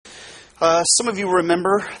Some of you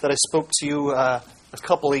remember that I spoke to you a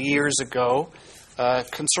couple of years ago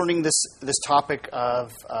concerning this topic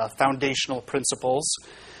of foundational principles,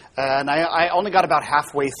 and I only got about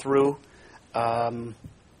halfway through.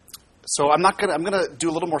 So I'm going to do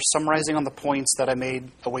a little more summarizing on the points that I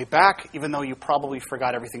made a way back, even though you probably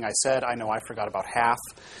forgot everything I said. I know I forgot about half.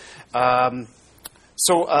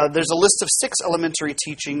 So there's a list of 6 elementary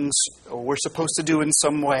teachings we're supposed to do in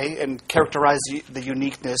some way and characterize the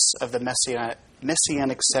uniqueness of the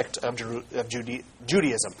Messianic sect of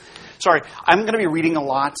Judaism. Sorry, I'm going to be reading a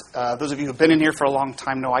lot. Those of you who have been in here for a long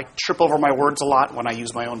time know I trip over my words a lot when I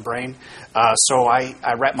use my own brain. So I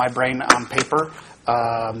wrap my brain on paper.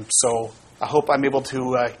 So I hope I'm able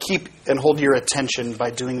to keep and hold your attention by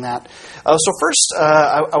doing that. So first,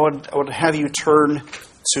 I would have you turn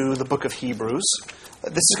to the book of Hebrews.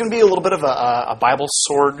 This is going to be a little bit of a Bible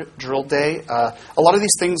sword drill day. A lot of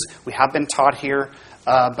these things we have been taught here,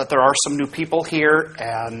 but there are some new people here,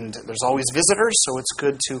 and there's always visitors, so it's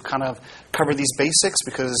good to kind of cover these basics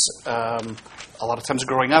because a lot of times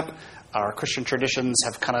growing up, our Christian traditions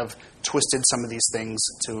have kind of twisted some of these things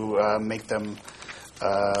to make them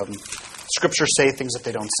Scripture say things that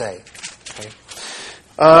they don't say. Okay.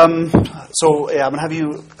 So I'm going to have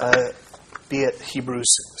you be at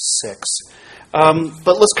Hebrews 6.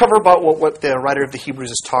 But let's cover about what the writer of the Hebrews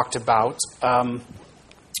has talked about. In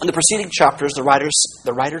the preceding chapters, the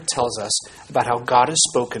writer tells us about how God has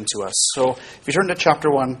spoken to us. So if you turn to chapter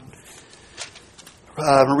 1,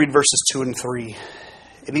 read verses 2 and 3.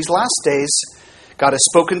 In these last days, God has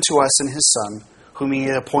spoken to us in His Son, whom He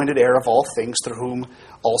appointed heir of all things, through whom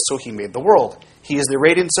also He made the world. He is the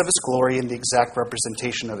radiance of His glory and the exact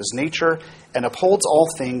representation of His nature, and upholds all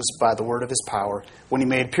things by the word of His power. When He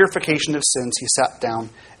made purification of sins, He sat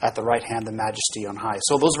down at the right hand of Majesty on high.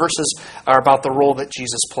 So those verses are about the role that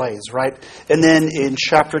Jesus plays, right? And then in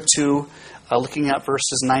chapter 2, looking at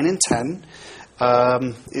verses 9 and 10,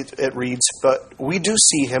 it reads, "But we do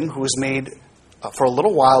see Him who was made for a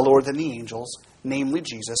little while lower than the angels, namely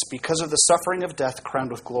Jesus, because of the suffering of death crowned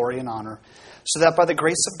with glory and honor, so that by the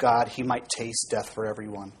grace of God He might taste death for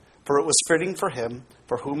everyone. For it was fitting for Him,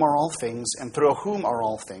 for whom are all things, and through whom are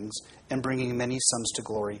all things, and bringing many sons to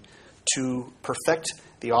glory, to perfect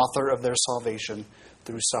the author of their salvation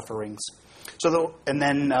through sufferings." The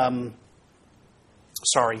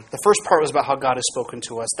first part was about how God has spoken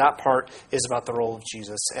to us. That part is about the role of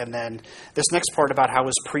Jesus. And then this next part about how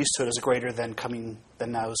His priesthood is greater than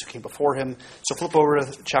those who came before Him. So flip over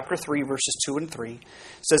to chapter 3, verses 2 and 3.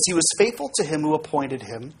 It says, "He was faithful to Him who appointed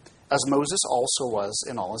Him, as Moses also was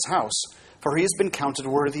in all his house. For he has been counted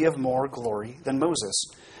worthy of more glory than Moses,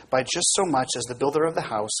 by just so much as the builder of the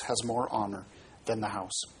house has more honor than the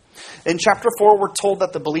house." In chapter 4, we're told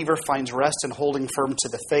that the believer finds rest in holding firm to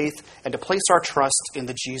the faith and to place our trust in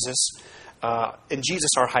Jesus, our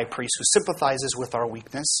high priest, who sympathizes with our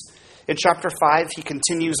weakness. In chapter 5, he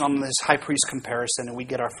continues on this high priest comparison, and we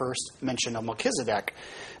get our first mention of Melchizedek.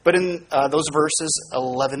 But in those verses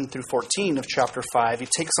 11 through 14 of chapter 5, he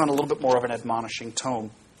takes on a little bit more of an admonishing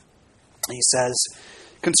tone. He says,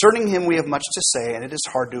 "Concerning Him we have much to say, and it is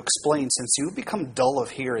hard to explain, since you have become dull of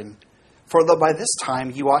hearing. For though by this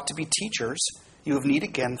time you ought to be teachers, you have need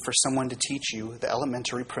again for someone to teach you the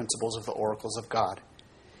elementary principles of the oracles of God.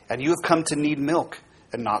 And you have come to need milk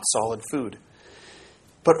and not solid food.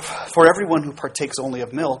 But for everyone who partakes only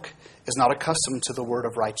of milk is not accustomed to the word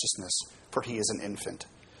of righteousness, for he is an infant.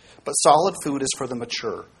 But solid food is for the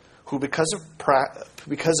mature, who because of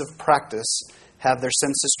practice have their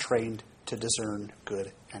senses trained to discern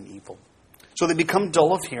good and evil." So they become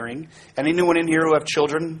dull of hearing. And anyone in here who have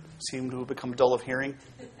children seem to have become dull of hearing?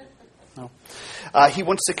 No. He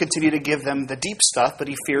wants to continue to give them the deep stuff, but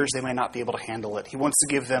he fears they may not be able to handle it. He wants to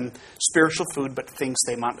give them spiritual food, but thinks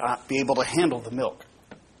they might not be able to handle the milk,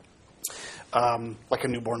 like a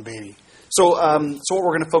newborn baby. So what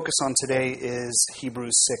we're going to focus on today is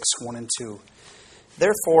Hebrews 6, 1 and 2.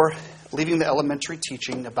 "Therefore, leaving the elementary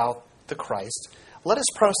teaching about the Christ, let us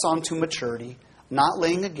press on to maturity, not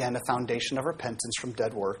laying again a foundation of repentance from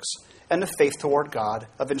dead works, and of faith toward God,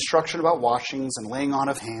 of instruction about washings and laying on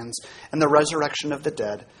of hands, and the resurrection of the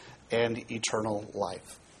dead, and eternal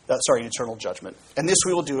judgment. And this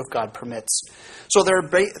we will do if God permits." So there are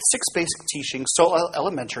 6 basic teachings, so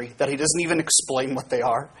elementary, that he doesn't even explain what they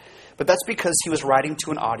are. But that's because he was writing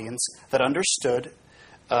to an audience that understood,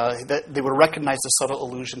 that they would recognize the subtle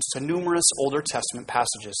allusions to numerous Older Testament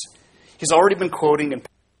passages. He's already been quoting and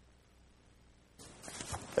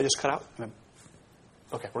I just cut out?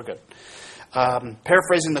 Okay, we're good.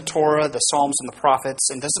 Paraphrasing the Torah, the Psalms, and the prophets,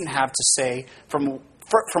 and doesn't have to say from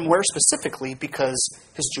From where specifically? Because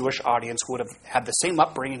his Jewish audience would have had the same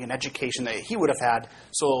upbringing and education that he would have had.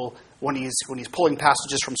 So when he's pulling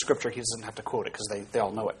passages from Scripture, he doesn't have to quote it because they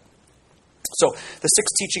all know it. So the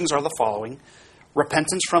 6 teachings are the following: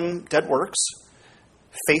 repentance from dead works,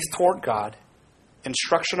 faith toward God,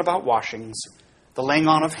 instruction about washings, the laying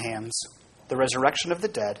on of hands, the resurrection of the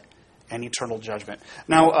dead, and eternal judgment.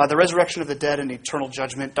 Now, the resurrection of the dead and eternal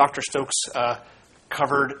judgment, Dr. Stokes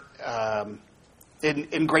covered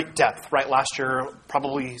in great depth, right? Last year,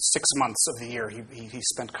 probably 6 months of the year, he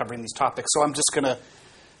spent covering these topics. So I'm just going to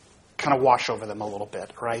kind of wash over them a little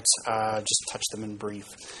bit, right? Just touch them in brief.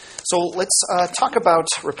 So let's talk about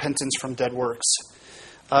repentance from dead works.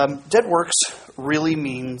 Dead works really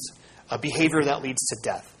means a behavior that leads to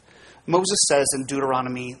death. Moses says in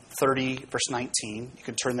Deuteronomy 30, verse 19, you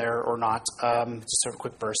can turn there or not, just a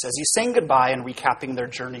quick verse. As he's saying goodbye and recapping their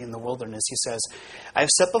journey in the wilderness, he says, I have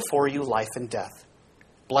set before you life and death,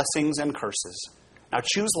 blessings and curses. Now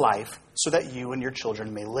choose life so that you and your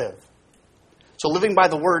children may live. So living by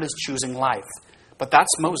the word is choosing life. But that's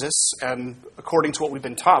Moses, and according to what we've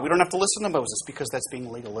been taught, we don't have to listen to Moses because that's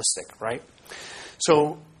being legalistic, right?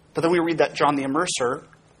 So, but then we read that John the Immerser,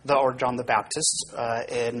 or John the Baptist,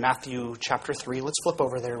 in Matthew chapter 3. Let's flip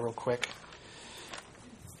over there real quick.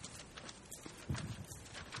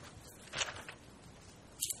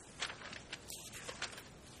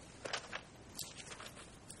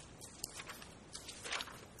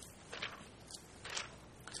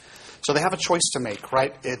 So they have a choice to make,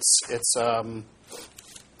 right? It's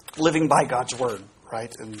living by God's word,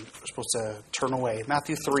 right? And we're supposed to turn away.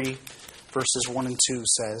 Matthew 3, verses 1 and 2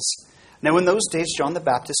 says, Now in those days John the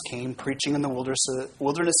Baptist came, preaching in the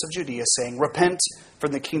wilderness of Judea, saying, Repent, for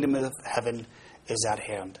the kingdom of heaven is at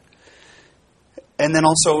hand. And then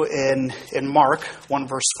also in Mark 1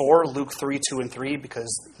 verse 4, Luke 3, 2 and 3,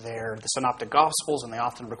 because they're the synoptic gospels and they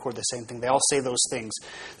often record the same thing. They all say those things.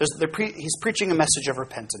 He's preaching a message of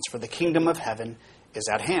repentance, for the kingdom of heaven is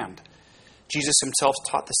at hand. Jesus himself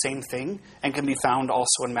taught the same thing and can be found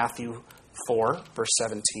also in Matthew 4 verse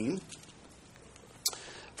 17.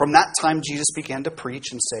 From that time Jesus began to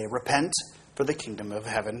preach and say, Repent, for the kingdom of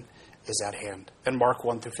heaven is at hand. And Mark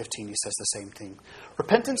 1 through 15, he says the same thing.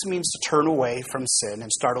 Repentance means to turn away from sin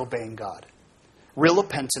and start obeying God. Real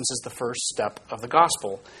repentance is the first step of the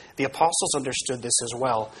gospel. The apostles understood this as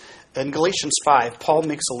well. In Galatians 5, Paul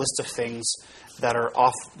makes a list of things that are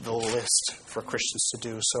off the list for Christians to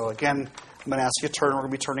do. So again, I'm going to ask you to turn. We're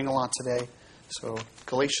going to be turning a lot today. So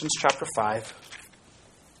Galatians chapter 5.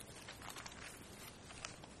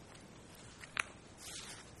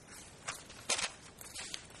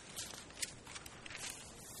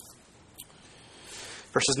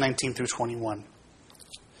 Verses 19 through 21.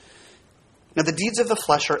 Now the deeds of the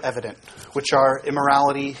flesh are evident, which are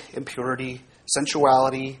immorality, impurity,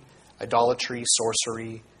 sensuality, idolatry,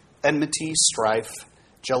 sorcery, enmity, strife,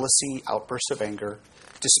 jealousy, outbursts of anger,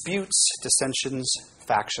 disputes, dissensions,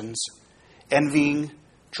 factions, envying,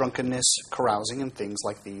 drunkenness, carousing, and things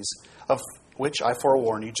like these, of which I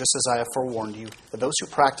forewarn you, just as I have forewarned you, that those who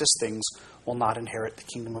practice things will not inherit the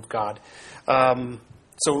kingdom of God.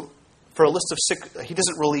 So for a list of six, he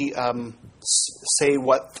doesn't really say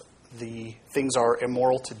what the things are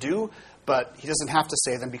immoral to do, but he doesn't have to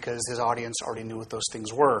say them because his audience already knew what those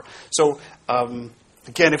things were. So,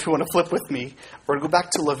 again, if you want to flip with me, we're going to go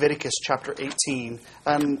back to Leviticus chapter 18.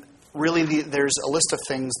 And really, there's a list of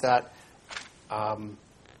things that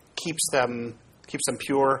keeps them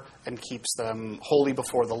pure and keeps them holy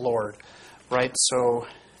before the Lord, right? So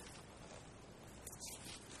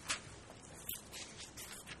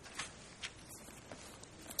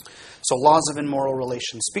laws of immoral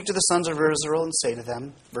relations. Speak to the sons of Israel and say to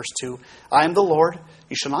them, verse 2, I am the Lord.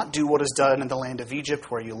 You shall not do what is done in the land of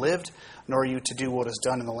Egypt where you lived, nor are you to do what is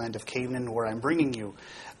done in the land of Canaan where I am bringing you.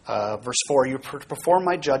 Verse 4, you perform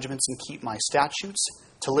my judgments and keep my statutes,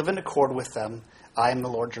 to live in accord with them. I am the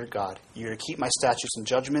Lord your God. You are to keep my statutes and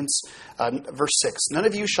judgments. Verse 6, none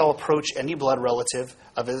of you shall approach any blood relative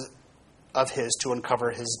of his to uncover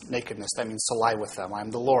his nakedness. That means to lie with them. I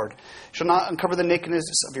am the Lord. You shall not uncover the nakedness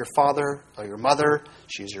of your father or your mother.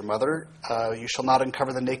 She is your mother. You shall not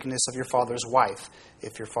uncover the nakedness of your father's wife,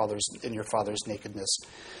 if your father's in your father's nakedness.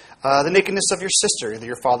 The nakedness of your sister, either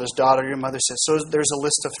your father's daughter or your mother's sister. So there's a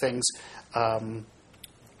list of things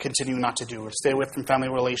continue not to do. Stay away from family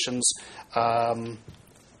relations.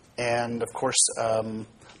 And, of course,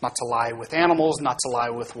 not to lie with animals, not to lie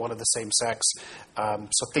with one of the same sex.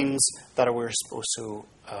 So things that we're supposed to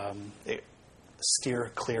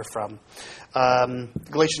steer clear from.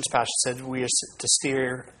 Galatians passage said we are to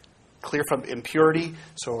steer clear from impurity,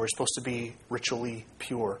 so we're supposed to be ritually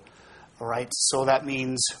pure. All right, so that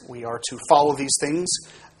means we are to follow these things,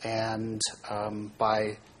 and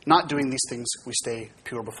by not doing these things, we stay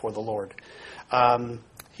pure before the Lord.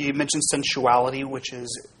 He mentions sensuality,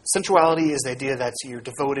 sensuality is the idea that you're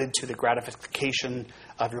devoted to the gratification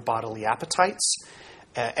of your bodily appetites.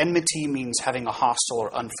 Enmity means having a hostile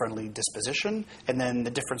or unfriendly disposition. And then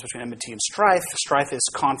the difference between enmity and strife. Strife is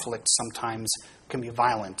conflict, sometimes can be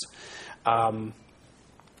violent.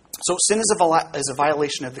 So sin is a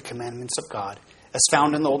violation of the commandments of God, as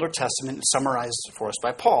found in the Older Testament and summarized for us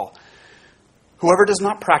by Paul. Whoever does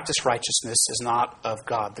not practice righteousness is not of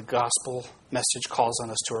God. The gospel message calls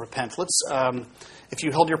on us to repent. If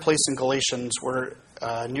you held your place in Galatians, we're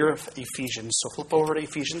near Ephesians. So flip over to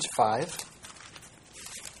Ephesians 5.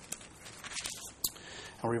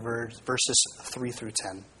 I'll read verses 3 through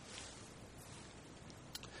 10.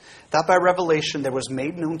 That by revelation there was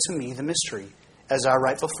made known to me the mystery, as I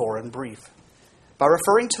write before in brief. By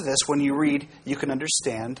referring to this, when you read, you can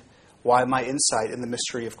understand why my insight in the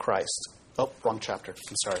mystery of Christ. Oh, wrong chapter.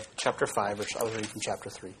 I'm sorry. Chapter 5, which I was reading from chapter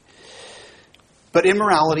 3. But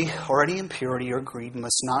immorality or any impurity or greed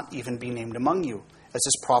must not even be named among you, as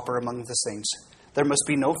is proper among the saints. There must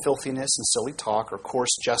be no filthiness and silly talk or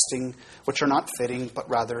coarse jesting, which are not fitting, but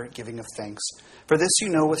rather giving of thanks. For this you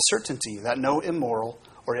know with certainty, that no immoral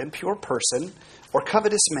or impure person or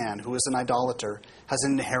covetous man who is an idolater has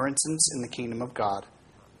an inheritance in the kingdom of God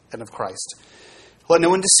and of Christ. Let no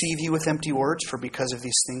one deceive you with empty words, for because of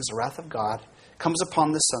these things the wrath of God comes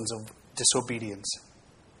upon the sons of disobedience.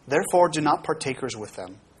 Therefore do not partakers with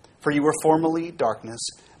them, for you were formerly darkness,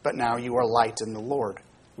 but now you are light in the Lord.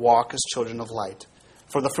 Walk as children of light.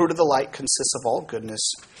 For the fruit of the light consists of all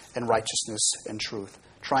goodness and righteousness and truth,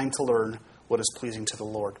 trying to learn what is pleasing to the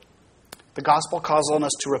Lord. The gospel calls on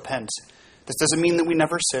us to repent. This doesn't mean that we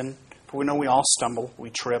never sin, for we know we all stumble, we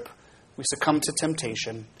trip, we succumb to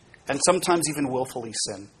temptation, and sometimes even willfully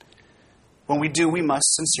sin. When we do, we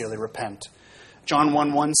must sincerely repent. John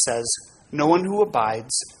 1:1 says, "No one who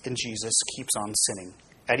abides in Jesus keeps on sinning.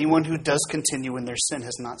 Anyone who does continue in their sin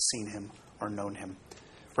has not seen him or known him."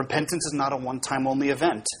 Repentance is not a one-time only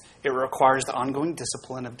event. It requires the ongoing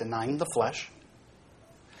discipline of denying the flesh,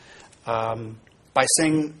 by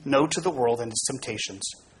saying no to the world and its temptations,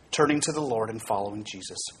 turning to the Lord and following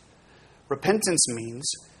Jesus. Repentance means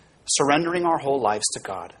surrendering our whole lives to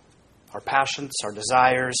God. Our passions, our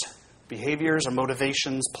desires, behaviors, our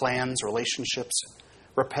motivations, plans, relationships.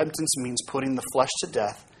 Repentance means putting the flesh to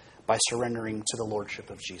death by surrendering to the Lordship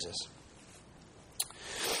of Jesus.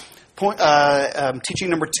 Teaching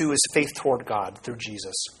number 2 is faith toward God through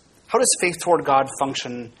Jesus. How does faith toward God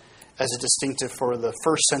function as a distinctive for the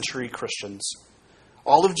first century Christians?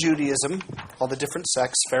 All of Judaism, all the different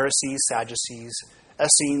sects, Pharisees, Sadducees,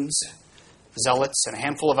 Essenes, Zealots, and a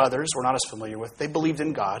handful of others we're not as familiar with, they believed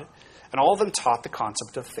in God, and all of them taught the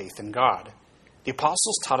concept of faith in God. The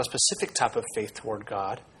apostles taught a specific type of faith toward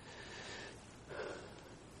God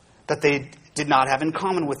that they did not have in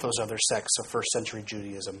common with those other sects of first century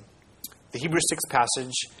Judaism. The Hebrews 6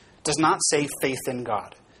 passage does not say faith in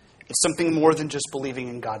God. It's something more than just believing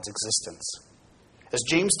in God's existence. As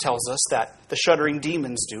James tells us that the shuddering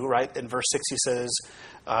demons do, right? In verse 6 he says,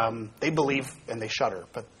 they believe and they shudder,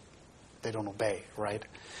 but they don't obey, right?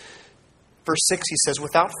 Verse 6 he says,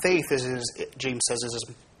 without faith, James says,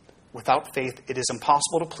 without faith it is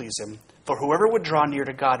impossible to please him. For whoever would draw near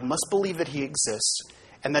to God must believe that he exists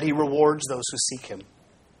and that he rewards those who seek him.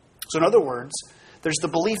 So in other words, there's the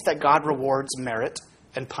belief that God rewards merit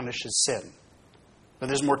and punishes sin. But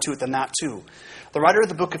there's more to it than that, too. The writer of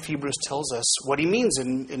the book of Hebrews tells us what he means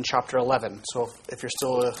in chapter 11. So if you're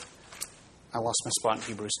still... I lost my spot in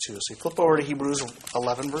Hebrews 2. So you flip over to Hebrews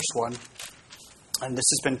 11, verse 1. And this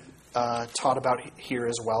has been taught about here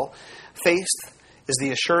as well. Faith is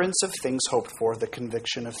the assurance of things hoped for, the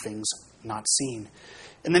conviction of things not seen.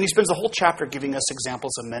 And then he spends the whole chapter giving us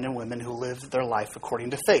examples of men and women who lived their life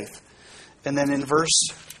according to faith. And then in verse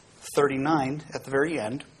 39, at the very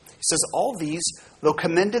end, he says, all these, though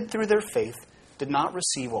commended through their faith, did not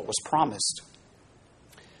receive what was promised.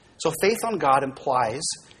 So faith on God implies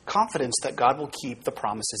confidence that God will keep the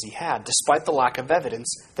promises he had, despite the lack of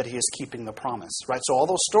evidence that he is keeping the promise. Right? So all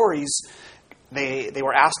those stories, they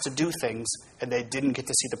were asked to do things, and they didn't get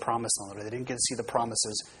to see the promise on it, or they didn't get to see the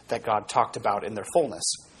promises that God talked about in their fullness.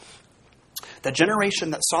 The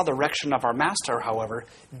generation that saw the resurrection of our Master, however,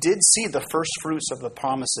 did see the first fruits of the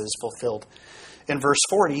promises fulfilled. In verse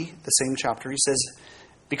 40, the same chapter, he says,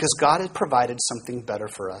 because God had provided something better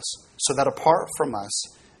for us, so that apart from us,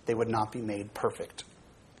 they would not be made perfect.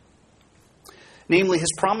 Namely,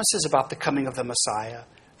 his promises about the coming of the Messiah,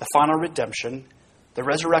 the final redemption, the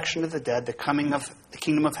resurrection of the dead, the coming of the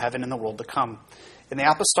kingdom of heaven, and the world to come. In the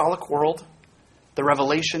apostolic world, the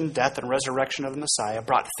revelation, death, and resurrection of the Messiah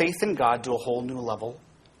brought faith in God to a whole new level.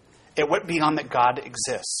 It went beyond that God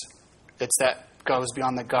exists. It's that goes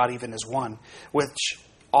beyond that God even is one, which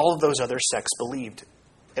all of those other sects believed.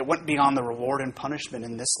 It went beyond the reward and punishment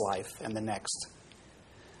in this life and the next.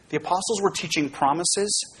 The apostles were teaching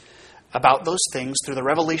promises about those things through the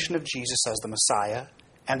revelation of Jesus as the Messiah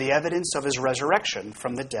and the evidence of his resurrection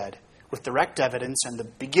from the dead, with direct evidence and the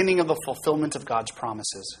beginning of the fulfillment of God's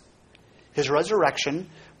promises. His resurrection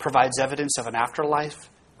provides evidence of an afterlife,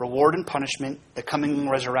 reward and punishment, the coming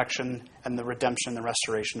resurrection, and the redemption and the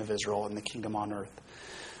restoration of Israel and the kingdom on earth.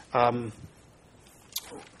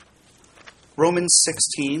 Romans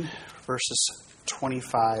 16, verses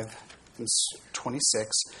 25 and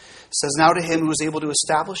 26, says, "Now to him who is able to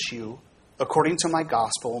establish you, according to my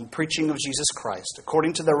gospel and preaching of Jesus Christ,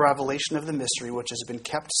 according to the revelation of the mystery which has been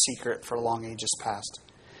kept secret for long ages past,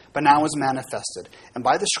 but now is manifested, and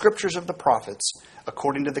by the scriptures of the prophets,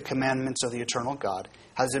 according to the commandments of the eternal God,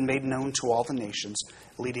 has been made known to all the nations,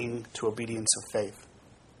 leading to obedience of faith."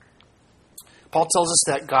 Paul tells us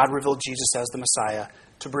that God revealed Jesus as the Messiah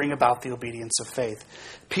to bring about the obedience of faith.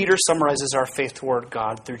 Peter summarizes our faith toward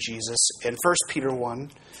God through Jesus in 1 Peter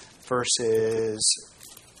 1, verses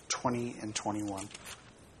 20 and 21.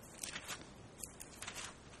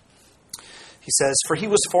 He says, "For he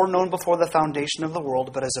was foreknown before the foundation of the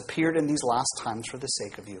world, but has appeared in these last times for the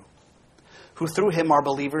sake of you, who through him are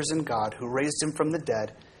believers in God, who raised him from the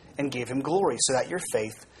dead and gave him glory, so that your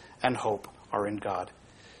faith and hope are in God."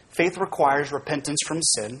 Faith requires repentance from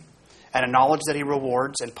sin and a knowledge that he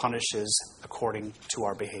rewards and punishes according to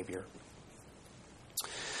our behavior.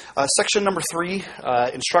 Section number 3,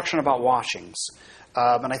 instruction about washings.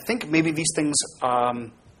 And I think maybe these things, I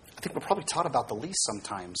think we're probably taught about the least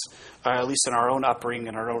sometimes, at least in our own upbringing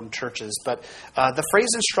in our own churches. But the phrase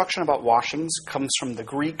instruction about washings comes from the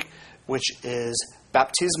Greek, which is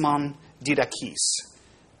baptismon didakis.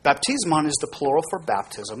 Baptismon is the plural for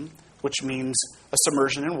baptism, which means a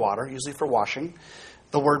submersion in water, usually for washing.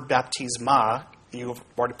 The word baptisma, you've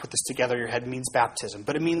already put this together in your head, means baptism,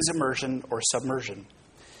 but it means immersion or submersion.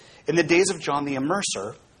 In the days of John the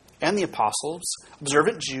Immerser and the apostles,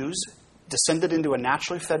 observant Jews descended into a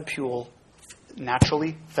naturally fed pool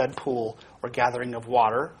or gathering of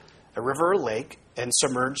water, a river or lake, and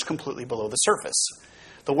submerged completely below the surface.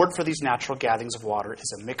 The word for these natural gatherings of water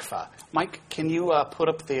is a mikvah. Mike, can you put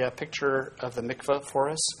up the picture of the mikvah for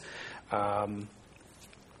us?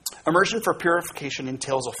 Immersion for purification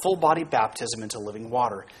entails a full-body baptism into living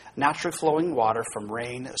water, naturally flowing water from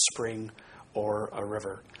rain, a spring, or a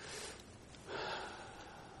river.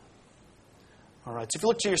 All right, so if you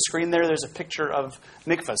look to your screen there's a picture of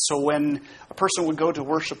mikvah. So when a person would go to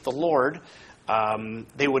worship the Lord,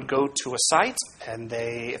 they would go to a site, and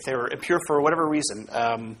if they were impure for whatever reason,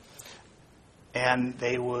 and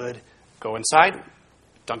they would go inside,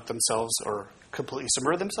 dunk themselves, or completely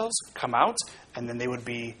submerge themselves, come out, and then they would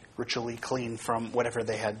be ritually clean from whatever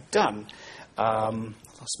they had done.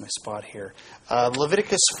 Lost my spot here.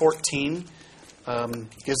 Leviticus 14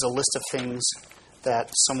 gives a list of things that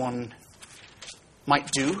someone might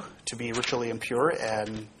do to be ritually impure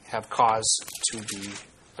and have cause to be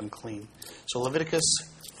unclean. So Leviticus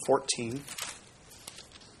 14,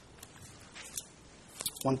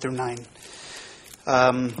 1 through 9.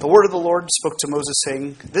 The word of the Lord spoke to Moses,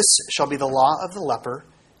 saying, "This shall be the law of the leper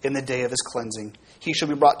in the day of his cleansing. He shall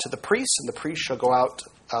be brought to the priest, and the priest shall go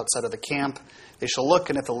outside of the camp. They shall look,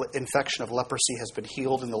 and if the infection of leprosy has been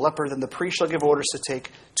healed in the leper, then the priest shall give orders to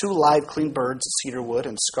take 2 live clean birds, cedar wood,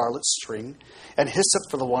 and scarlet string, and hyssop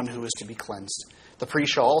for the one who is to be cleansed. The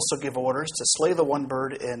priest shall also give orders to slay the one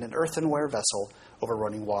bird in an earthenware vessel over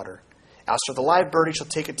running water. As for the live bird, he shall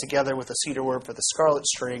take it together with the cedar wood for the scarlet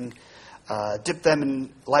string, dip them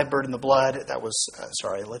in live bird in the blood." That was,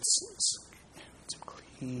 let's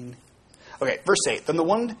clean. Okay, verse 8. "Then the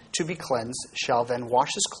one to be cleansed shall then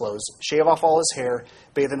wash his clothes, shave off all his hair,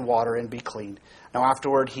 bathe in water, and be clean. Now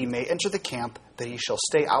afterward he may enter the camp, but he shall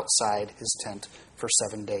stay outside his tent for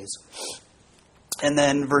 7 days." And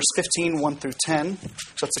then verse 15, 1 through 10.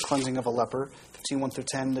 So that's the cleansing of a leper. 15, 1 through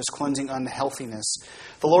 10, there's cleansing unhealthiness.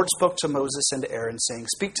 "The Lord spoke to Moses and to Aaron, saying,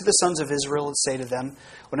 'Speak to the sons of Israel and say to them,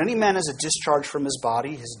 when any man has a discharge from his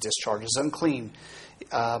body, his discharge is unclean.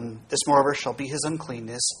 This, moreover, shall be his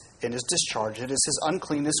uncleanness in his discharge. It is his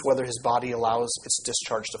uncleanness whether his body allows its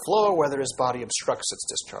discharge to flow or whether his body obstructs its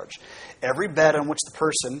discharge. Every bed on which the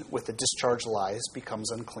person with the discharge lies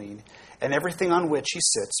becomes unclean, and everything on which he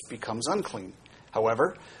sits becomes unclean.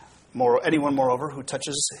 However, Anyone, moreover, who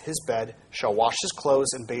touches his bed shall wash his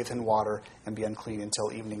clothes and bathe in water and be unclean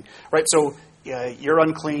until evening. Right, so you're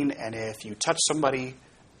unclean, and if you touch somebody,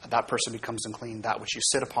 that person becomes unclean. That which you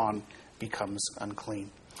sit upon becomes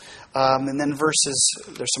unclean. And then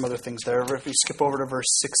there's some other things there. If we skip over to verse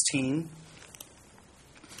 16,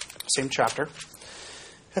 same chapter.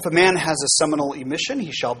 If a man has a seminal emission,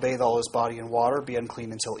 he shall bathe all his body in water, be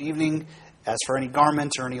unclean until evening. As for any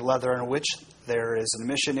garment or any leather in which there is an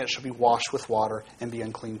emission, it shall be washed with water and be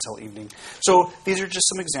unclean till evening. So these are just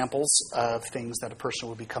some examples of things that a person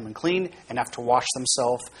would become unclean and have to wash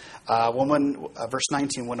themselves. Verse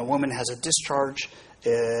 19, when a woman has a discharge,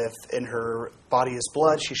 if in her body is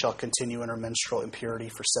blood, she shall continue in her menstrual impurity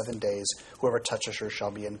for 7 days. Whoever touches her shall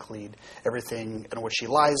be unclean. Everything in which she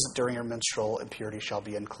lies during her menstrual impurity shall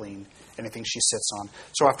be unclean. Anything she sits on.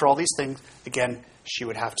 So after all these things, again, she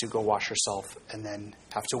would have to go wash herself and then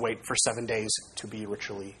have to wait for 7 days to be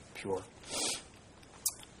ritually pure.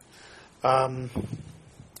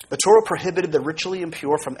 The Torah prohibited the ritually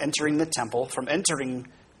impure from entering the temple, from entering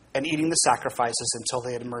and eating the sacrifices until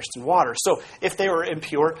they had immersed in water. So if they were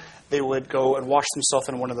impure, they would go and wash themselves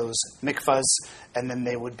in one of those mikvahs, and then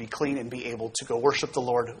they would be clean and be able to go worship the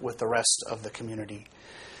Lord with the rest of the community.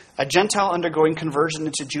 A Gentile undergoing conversion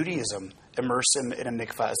into Judaism immersed in a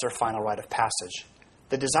mikvah as their final rite of passage.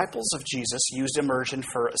 The disciples of Jesus used immersion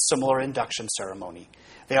for a similar induction ceremony.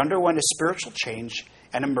 They underwent a spiritual change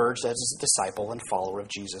and emerged as a disciple and follower of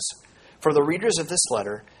Jesus. For the readers of this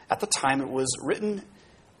letter, at the time it was written,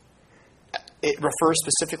 it refers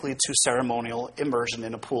specifically to ceremonial immersion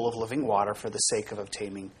in a pool of living water for the sake of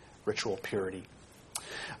obtaining ritual purity.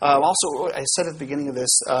 Also, I said at the beginning of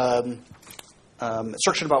this,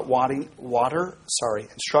 instruction about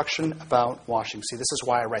instruction about washing. See, this is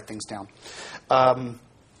why I write things down.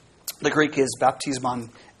 The Greek is baptismon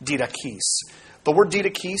didakis. The word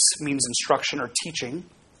didakis means instruction or teaching.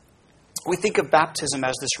 We think of baptism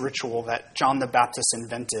as this ritual that John the Baptist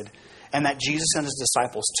invented and that Jesus and his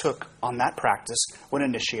disciples took on that practice when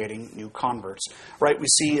initiating new converts. Right? We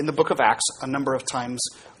see in the book of Acts a number of times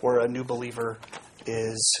where a new believer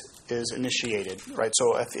is initiated. Right?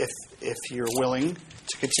 So if you're willing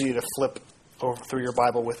to continue to flip over through your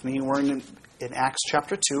Bible with me, we're in Acts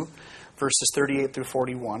chapter 2, verses 38 through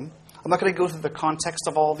 41. I'm not going to go through the context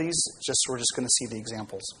of all of these, we're just going to see the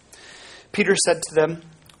examples. Peter said to them,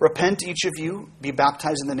 "Repent, each of you, be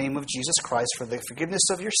baptized in the name of Jesus Christ for the forgiveness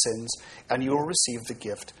of your sins, and you will receive the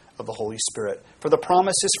gift of the Holy Spirit. For the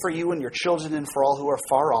promise is for you and your children and for all who are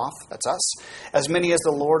far off," that's us, "as many as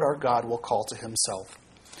the Lord our God will call to himself."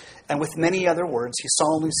 And with many other words, he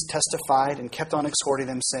solemnly testified and kept on exhorting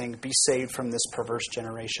them, saying, "Be saved from this perverse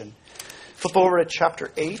generation." Flip over to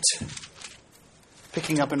chapter 8,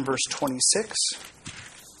 picking up in verse 26.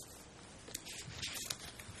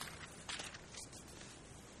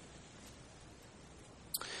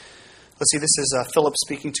 Let's see, this is Philip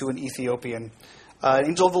speaking to an Ethiopian. An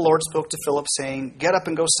angel of the Lord spoke to Philip, saying, "Get up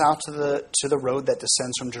and go south to the road that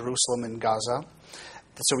descends from Jerusalem and Gaza."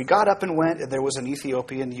 So he got up and went, and there was an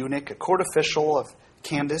Ethiopian eunuch, a court official of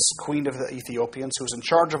Candace, queen of the Ethiopians, who was in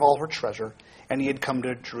charge of all her treasure, and he had come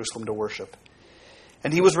to Jerusalem to worship.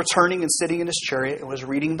 And he was returning and sitting in his chariot and was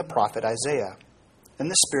reading the prophet Isaiah. Then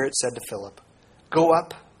the Spirit said to Philip, "Go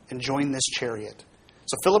up and join this chariot."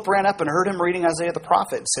 So Philip ran up and heard him reading Isaiah the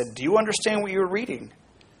prophet and said, "Do you understand what you are reading?"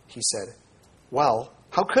 He said, "Well,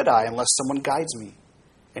 how could I unless someone guides me?"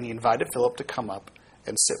 And he invited Philip to come up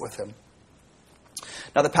and sit with him.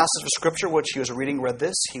 Now the passage of Scripture which he was reading read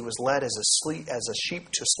this: "He was led as a sheep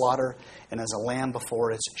to slaughter, and as a lamb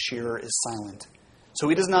before its shearer is silent. So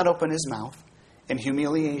he does not open his mouth. In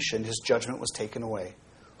humiliation his judgment was taken away.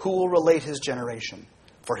 Who will relate his generation?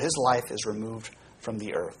 For his life is removed from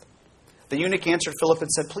the earth." The eunuch answered Philip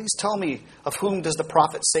and said, "Please tell me, of whom does the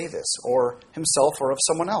prophet say this, or himself or of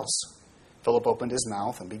someone else?" Philip opened his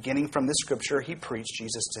mouth, and beginning from this scripture, he preached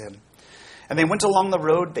Jesus to him. And they went along the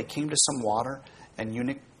road. They came to some water, and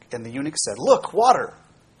the eunuch said, "Look, water!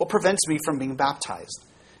 What prevents me from being baptized?"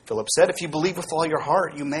 Philip said, "If you believe with all your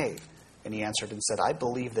heart, you may." And he answered and said, "I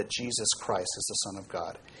believe that Jesus Christ is the Son of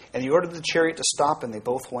God." And he ordered the chariot to stop, and they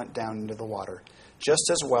both went down into the water.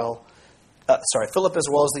 Philip as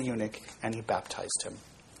well as the eunuch, and he baptized him.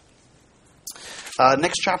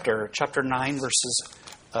 Next chapter 9, verses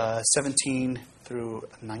 17 through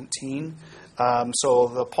 19. So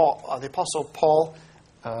the Apostle Paul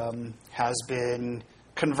has been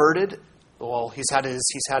converted. Well, he's had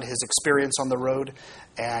his experience on the road,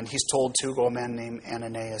 and he's told to go a man named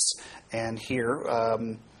Ananias. And here,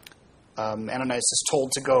 Ananias is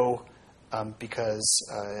told to go because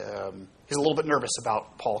he's a little bit nervous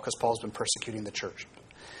about Paul because Paul's been persecuting the church.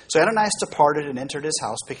 So Ananias departed and entered his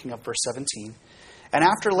house, picking up verse 17. And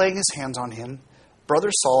after laying his hands on him, Brother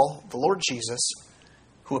Saul, the Lord Jesus,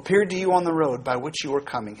 who appeared to you on the road by which you were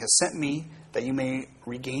coming, has sent me that you may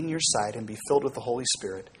regain your sight and be filled with the Holy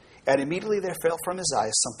Spirit. And immediately there fell from his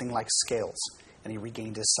eyes something like scales, and he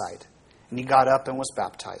regained his sight. And he got up and was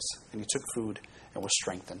baptized, and he took food and was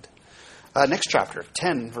strengthened. Next chapter,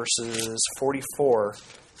 10, verses 44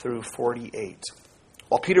 through 48.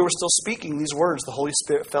 While Peter was still speaking these words, the Holy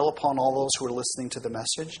Spirit fell upon all those who were listening to the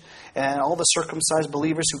message. And all the circumcised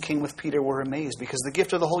believers who came with Peter were amazed, because the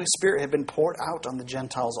gift of the Holy Spirit had been poured out on the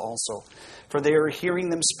Gentiles also. For they were hearing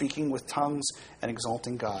them speaking with tongues and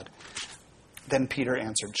exalting God. Then Peter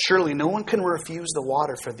answered, "Surely no one can refuse the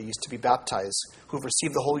water for these to be baptized, who have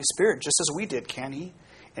received the Holy Spirit, just as we did, can he?"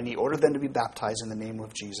 And he ordered them to be baptized in the name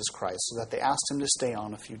of Jesus Christ, so that they asked him to stay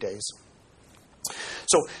on a few days.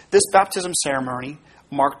 So this baptism ceremony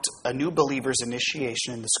marked a new believer's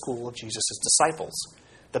initiation in the school of Jesus' disciples.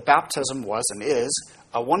 The baptism was and is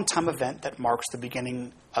a one-time event that marks the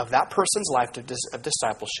beginning of that person's life of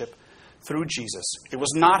discipleship through Jesus. It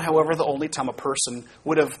was not, however, the only time a person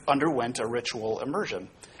would have underwent a ritual immersion.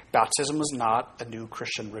 Baptism was not a new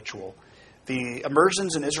Christian ritual. The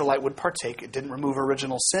immersions an Israelite would partake, it didn't remove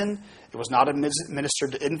original sin. It was not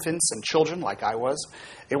administered to infants and children like I was.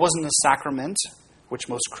 It wasn't a sacrament, which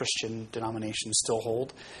most Christian denominations still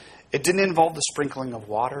hold. It didn't involve the sprinkling of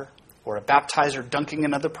water or a baptizer dunking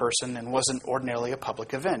another person, and wasn't ordinarily a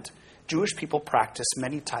public event. Jewish people practiced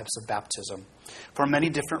many types of baptism for many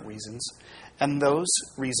different reasons, and those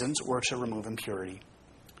reasons were to remove impurity.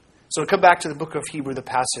 So to come back to the book of Hebrew, the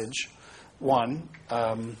passage 1,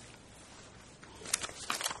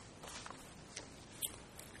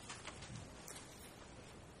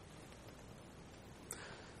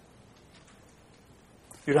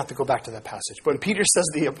 you don't have to go back to that passage. But when Peter says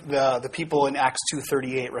the people in Acts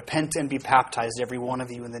 2:38, "Repent and be baptized, every one of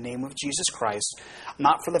you, in the name of Jesus Christ,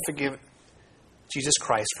 for the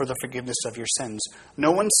forgiveness of your sins."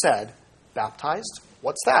 No one said, "Baptized?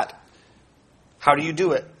 What's that? How do you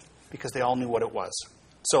do it?" Because they all knew what it was.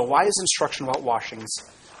 So why is instruction about washings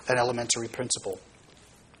an elementary principle?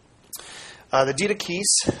 The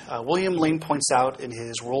Didache, William Lane points out in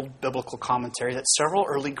his World Biblical Commentary that several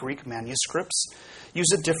early Greek manuscripts use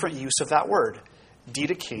a different use of that word.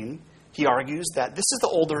 Didache, he argues that this is the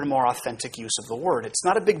older and more authentic use of the word. It's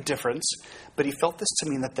not a big difference, but he felt this to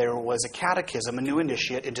mean that there was a catechism, a new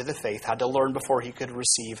initiate into the faith had to learn before he could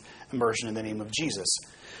receive immersion in the name of Jesus.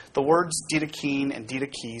 The words Didache and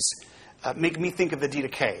Didaches make me think of the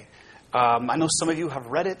Didache. I know some of you have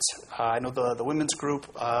read it. I know the women's group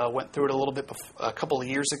went through it a little bit a couple of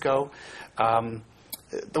years ago.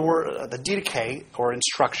 The Didache, or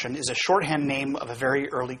instruction, is a shorthand name of a very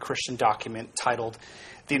early Christian document titled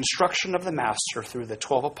 "The Instruction of the Master Through the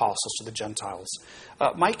 12 Apostles to the Gentiles."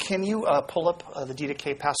 Mike, can you pull up the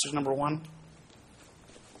Didache, passage number 1?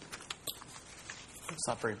 It's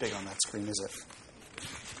not very big on that screen, is it?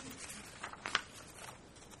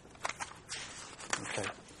 Okay.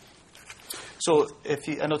 So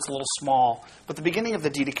I know it's a little small, but the beginning of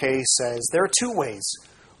the Didache says, "There are two ways,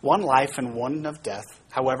 one life and one of death.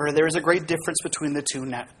 However, there is a great difference between the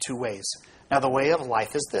two ways. Now the way of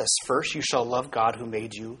life is this. First, you shall love God who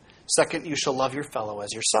made you. Second, you shall love your fellow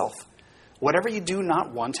as yourself. Whatever you do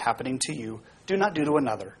not want happening to you, do not do to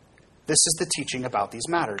another. This is the teaching about these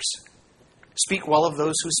matters. Speak well of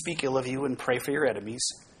those who speak ill of you and pray for your enemies.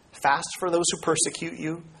 Fast for those who persecute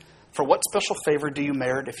you. For what special favor do you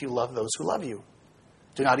merit if you love those who love you?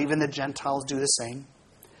 Do not even the Gentiles do the same?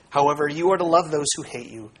 However, you are to love those who hate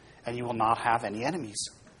you, and you will not have any enemies.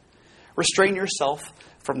 Restrain yourself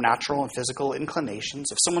from natural and physical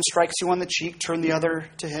inclinations. If someone strikes you on the cheek, turn the other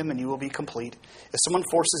to him, and you will be complete. If someone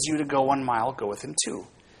forces you to go 1 mile, go with him 2.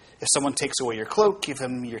 If someone takes away your cloak, give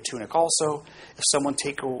him your tunic also. If someone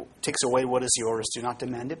takes away what is yours, do not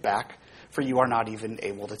demand it back, for you are not even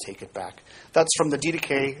able to take it back." That's from the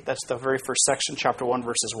Didache. That's the very first section, chapter 1,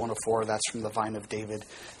 verses 1 to 4. That's from the Vine of David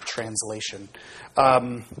translation.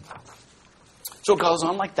 So it goes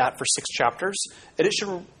on like that for 6 chapters. And it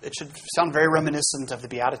should sound very reminiscent of the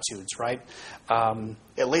Beatitudes, right?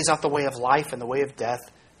 It lays out the way of life and the way of death,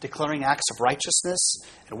 declaring acts of righteousness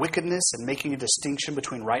and wickedness and making a distinction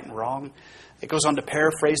between right and wrong. It goes on to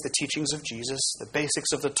paraphrase the teachings of Jesus, the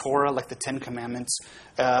basics of the Torah, like the 10 Commandments.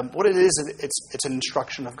 What it is, it's an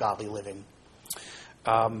instruction of godly living.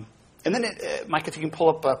 And then, Mike, if you can pull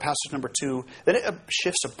up passage number 2, then it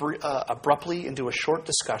shifts abruptly into a short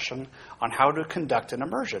discussion on how to conduct an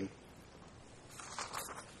immersion.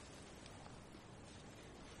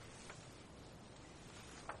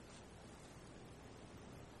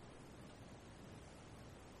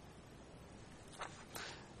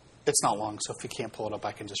 It's not long, so if you can't pull it up,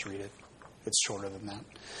 I can just read it. It's shorter than that.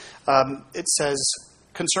 It says,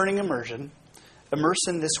 concerning immersion, immerse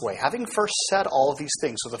in this way. Having first said all of these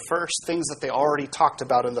things, so the first things that they already talked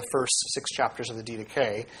about in the first 6 chapters of the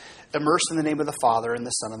Didache, immerse in the name of the Father and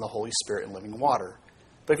the Son and the Holy Spirit in living water.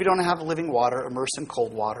 But if you don't have living water, immerse in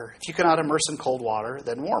cold water. If you cannot immerse in cold water,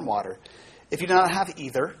 then warm water. If you do not have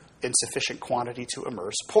either in sufficient quantity to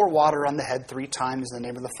immerse, pour water on the head 3 times in the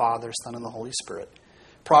name of the Father, Son, and the Holy Spirit.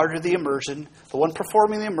 Prior to the immersion, the one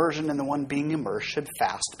performing the immersion and the one being immersed should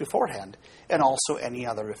fast beforehand, and also any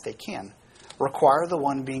other if they can. Require the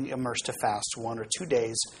one being immersed to fast 1 or 2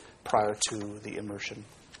 days prior to the immersion.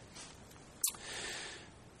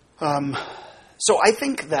 So I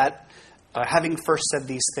think that having first said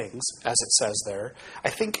these things, as it says there,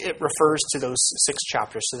 I think it refers to those 6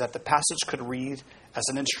 chapters so that the passage could read as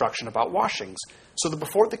an instruction about washings. So that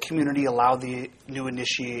before the community allowed the new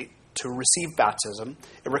initiate to receive baptism,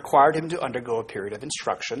 it required him to undergo a period of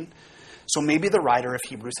instruction. So maybe the writer of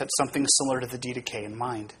Hebrews had something similar to the Didache in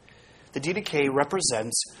mind. The Didache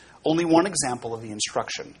represents only one example of the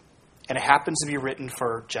instruction, and it happens to be written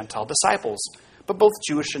for Gentile disciples. But both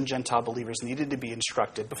Jewish and Gentile believers needed to be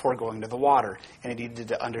instructed before going to the water, and they needed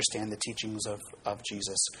to understand the teachings of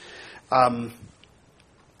Jesus. The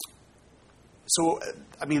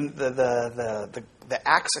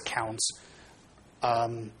Acts accounts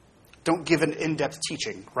don't give an in-depth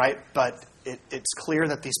teaching, right? But it's clear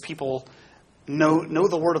that these people know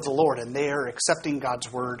the word of the Lord, and they are accepting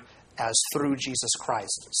God's word as through Jesus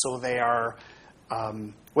Christ. So they are,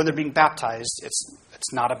 when they're being baptized,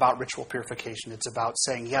 it's not about ritual purification. It's about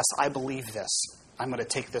saying, yes, I believe this. I'm going to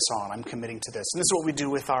take this on. I'm committing to this. And this is what we do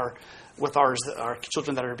with our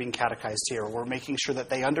children that are being catechized here. We're making sure that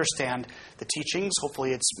they understand the teachings.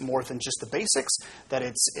 Hopefully it's more than just the basics, that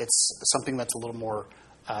it's something that's a little more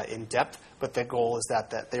in depth. But the goal is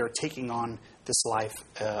that they are taking on this life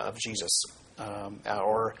of Jesus,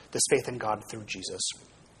 or this faith in God through Jesus.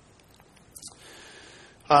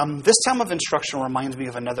 This time of instruction reminds me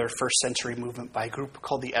of another first century movement by a group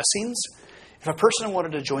called the Essenes. If a person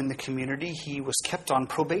wanted to join the community, he was kept on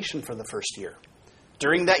probation for the first year.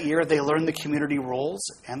 During that year, they learned the community rules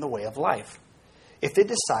and the way of life. If they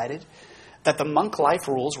decided that the monk life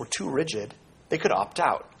rules were too rigid, they could opt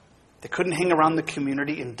out. They couldn't hang around the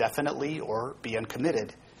community indefinitely or be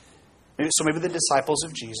uncommitted. So maybe the disciples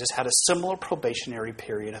of Jesus had a similar probationary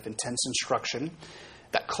period of intense instruction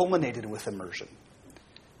that culminated with immersion.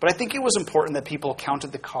 But I think it was important that people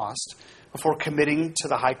counted the cost before committing to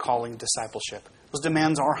the high calling discipleship. Those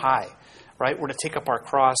demands are high, right? We're to take up our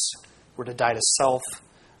cross. We're to die to self,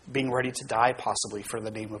 being ready to die possibly for the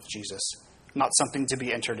name of Jesus. Not something to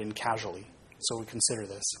be entered in casually. So we consider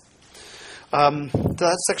this.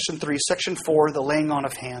 That's section 3. Section 4, the laying on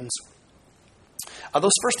of hands.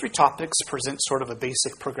 Those first 3 topics present sort of a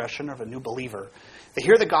basic progression of a new believer. They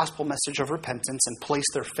hear the gospel message of repentance and place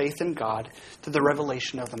their faith in God through the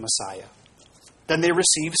revelation of the Messiah. Then they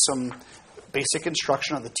receive some basic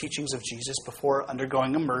instruction on the teachings of Jesus before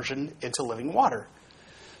undergoing immersion into living water.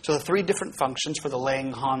 So the 3 different functions for the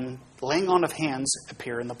laying on of hands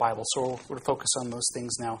appear in the Bible. So we're going to focus on those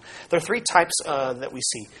things now. There are 3 types that we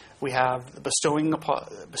see. We have the bestowing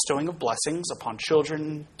of blessings upon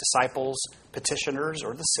children, disciples, petitioners,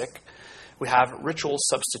 or the sick. We have ritual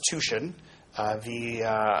substitution.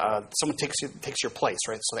 Someone takes your place,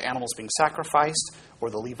 right? So the animal's being sacrificed, or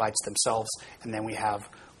the Levites themselves, and then we have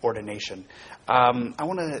ordination. I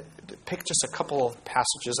want to pick just a couple of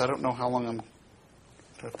passages. I don't know how long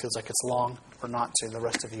it feels like it's long or not to the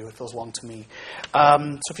rest of you. It feels long to me.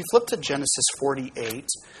 So if you flip to Genesis 48,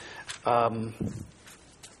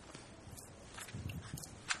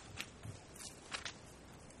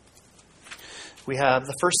 we have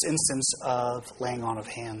the first instance of laying on of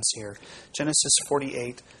hands here. Genesis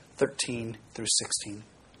 48, 13 through 16.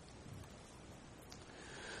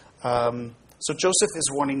 So Joseph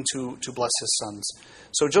is wanting to bless his sons.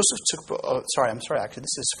 So Joseph took... actually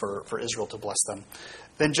this is for Israel to bless them.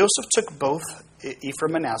 Then Joseph took both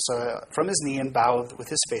Ephraim and Manasseh from his knee and bowed with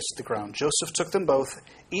his face to the ground. Joseph took them both,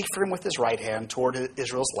 Ephraim with his right hand toward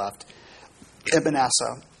Israel's left, and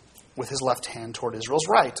Manasseh with his left hand toward Israel's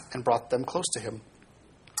right, and brought them close to him.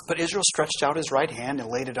 But Israel stretched out his right hand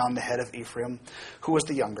and laid it on the head of Ephraim, who was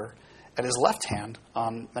the younger, and his left hand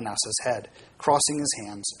on Manasseh's head, crossing his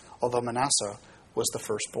hands, although Manasseh was the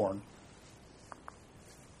firstborn.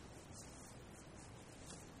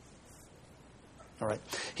 All right.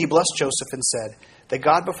 He blessed Joseph and said, "The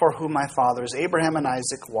God before whom my fathers Abraham and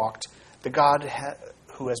Isaac walked, the God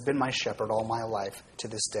who has been my shepherd all my life to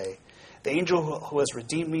this day, the angel who has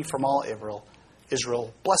redeemed me from all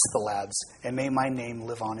Israel, bless the lads, and may my name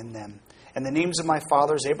live on in them. And the names of my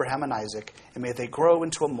fathers, Abraham and Isaac, and may they grow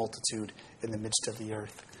into a multitude in the midst of the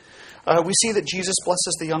earth. We see that Jesus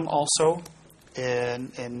blesses the young also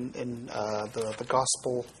in the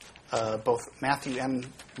gospel, both Matthew and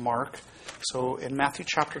Mark. So in Matthew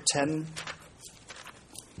chapter 10,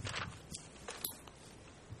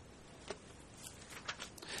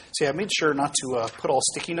 see, I made sure not to put all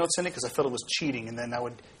sticky notes in it because I felt it was cheating, and then I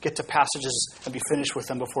would get to passages and be finished with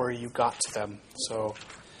them before you got to them. So,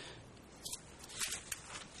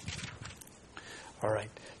 all right,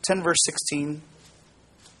 10 verse 16.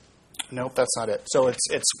 Nope, that's not it. So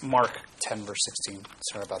it's Mark 10 verse 16.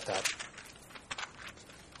 Sorry about that.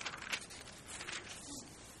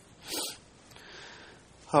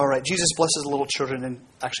 All right, Jesus blesses the little children in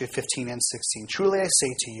actually 15 and 16. Truly I say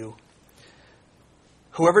to you,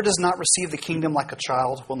 whoever does not receive the kingdom like a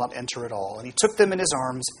child will not enter at all. And he took them in his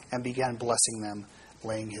arms and began blessing them,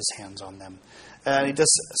 laying his hands on them. And he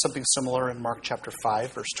does something similar in Mark chapter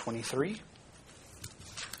 5, verse 23.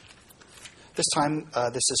 This time,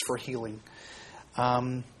 this is for healing.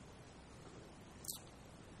 One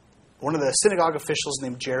of the synagogue officials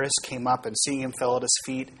named Jairus came up and seeing him fell at his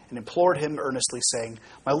feet and implored him earnestly, saying,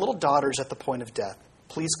 "My little daughter is at the point of death.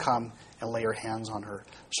 Please come and lay your hands on her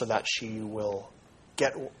so that we'll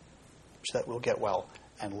get well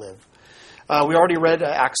and live." We already read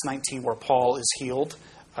Acts 19 where Paul is healed,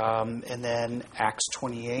 and then Acts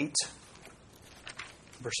 28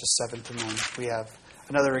 verses 7 to 9. We have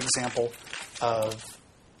another example of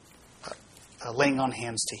laying on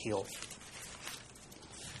hands to heal.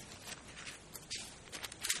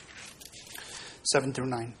 7 through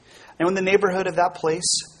 9. Now in the neighborhood of that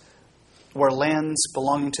place were lands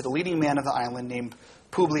belonging to the leading man of the island named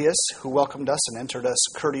Publius, who welcomed us and entered us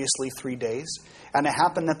courteously 3 days. And it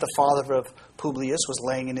happened that the father of Publius was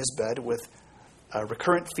laying in his bed with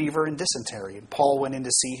recurrent fever and dysentery. And Paul went in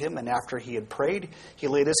to see him, and after he had prayed, he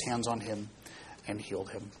laid his hands on him and healed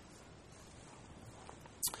him.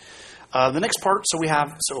 The next part, we have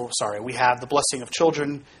the blessing of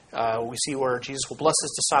children. We see where Jesus will bless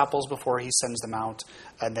his disciples before he sends them out.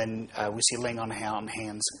 And then we see laying on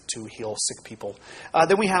hands to heal sick people.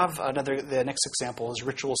 Then we have the next example is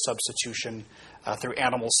ritual substitution through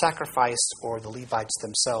animal sacrifice or the Levites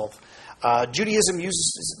themselves. Judaism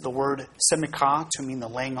uses the word semikah to mean the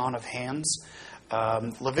laying on of hands.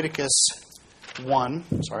 Leviticus 1,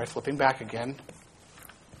 flipping back again,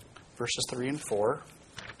 verses 3 and 4.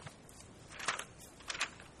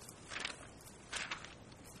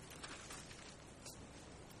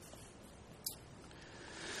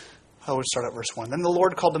 I would start at verse 1. Then the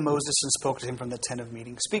Lord called to Moses and spoke to him from the tent of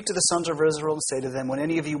meeting. Speak to the sons of Israel and say to them, when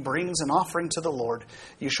any of you brings an offering to the Lord,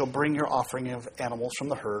 you shall bring your offering of animals from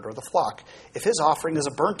the herd or the flock. If his offering is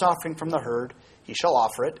a burnt offering from the herd, he shall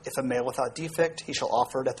offer it. If a male without defect, he shall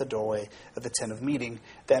offer it at the doorway of the tent of meeting,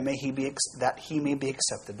 that he may be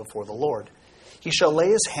accepted before the Lord. He shall lay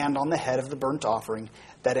his hand on the head of the burnt offering,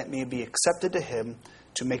 that it may be accepted to him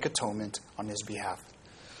to make atonement on his behalf.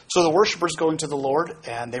 So the worshipers going to the Lord,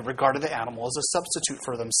 and they regarded the animal as a substitute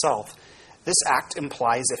for themselves. This act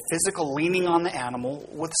implies a physical leaning on the animal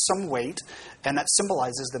with some weight, and that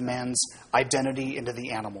symbolizes the man's identity into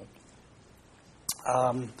the animal.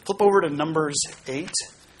 Flip over to Numbers 8,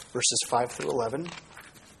 verses 5 through 11.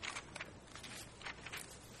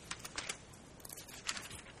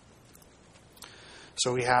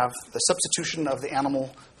 So we have the substitution of the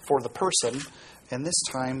animal for the person. And this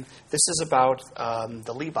time, this is about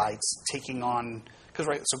the Levites taking on...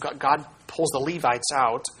 So God pulls the Levites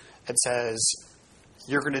out and says,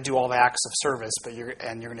 you're going to do all the acts of service, but you're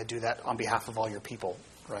going to do that on behalf of all your people,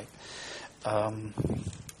 right?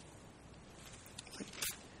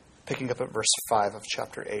 Picking up at verse 5 of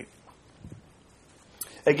chapter 8.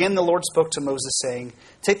 Again, the Lord spoke to Moses, saying,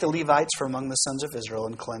 take the Levites from among the sons of Israel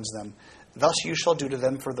and cleanse them. Thus you shall do to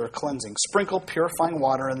them for their cleansing. Sprinkle purifying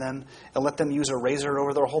water in them, and let them use a razor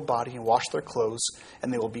over their whole body and wash their clothes,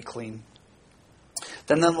 and they will be clean.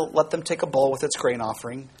 Then let them take a bowl with its grain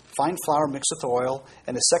offering, fine flour mixed with oil,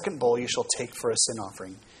 and a second bowl you shall take for a sin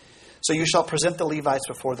offering. So you shall present the Levites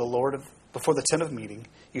before the Lord before the tent of meeting.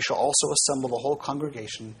 You shall also assemble the whole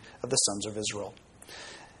congregation of the sons of Israel.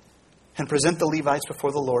 And present the Levites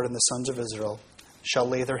before the Lord, and the sons of Israel shall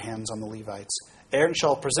lay their hands on the Levites. Aaron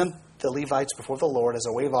shall present the Levites before the Lord as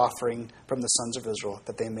a wave offering from the sons of Israel,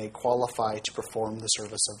 that they may qualify to perform the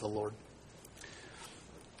service of the Lord.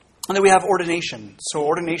 And then we have ordination. So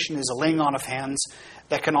ordination is a laying on of hands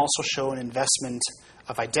that can also show an investment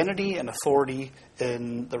of identity and authority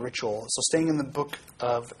in the ritual. So staying in the book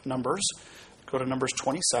of Numbers, go to Numbers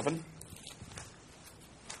 27.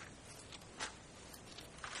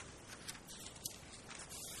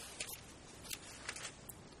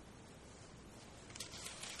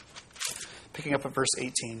 Picking up at verse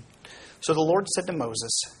 18. So the Lord said to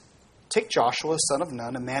Moses, "Take Joshua, son of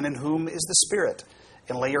Nun, a man in whom is the Spirit,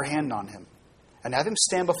 and lay your hand on him, and have him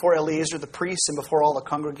stand before Eleazar the priest and before all the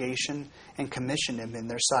congregation, and commission him in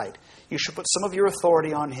their sight. You shall put some of your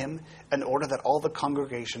authority on him, in order that all the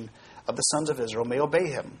congregation of the sons of Israel may obey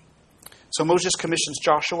him." So Moses commissions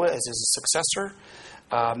Joshua as his successor.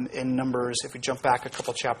 In Numbers, if we jump back a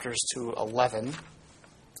couple chapters to 11,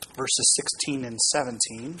 verses 16 and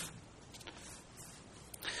 17,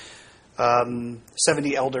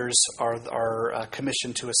 70 elders are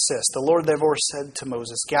commissioned to assist. The Lord therefore said to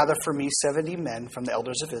Moses, "Gather for me 70 men from the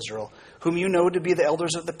elders of Israel, whom you know to be the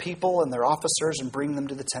elders of the people and their officers, and bring them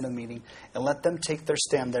to the tent of meeting, and let them take their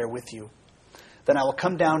stand there with you. Then I will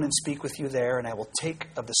come down and speak with you there, and I will take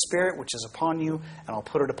of the Spirit which is upon you, and I'll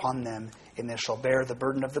put it upon them, and they shall bear the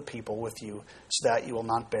burden of the people with you, so that you will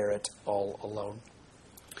not bear it all alone."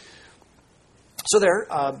 So there,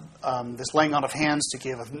 this laying on of hands to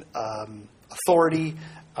give authority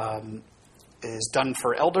is done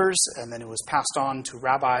for elders, and then it was passed on to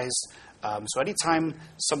rabbis. So anytime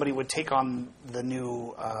somebody would take on the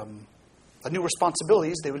new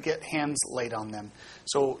responsibilities, they would get hands laid on them.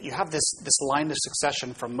 So you have this line of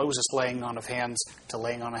succession from Moses laying on of hands to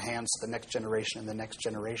laying on of hands to the next generation and the next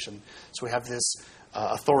generation. So we have this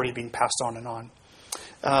authority being passed on and on.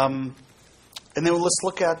 And then let's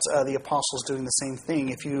look at the apostles doing the same thing.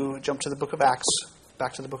 If you jump to the book of Acts,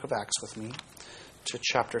 back to the book of Acts with me, to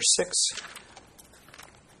chapter 6,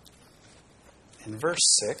 in verse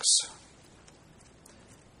 6,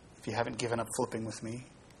 if you haven't given up flipping with me.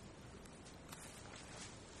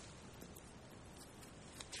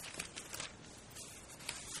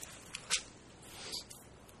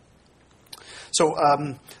 So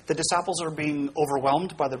the disciples are being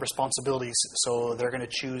overwhelmed by the responsibilities, so they're going to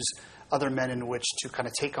choose other men in which to kind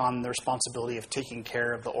of take on the responsibility of taking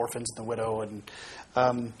care of the orphans and the widow. And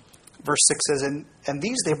verse 6 says, and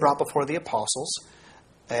these they brought before the apostles,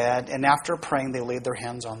 and after praying they laid their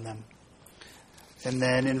hands on them. And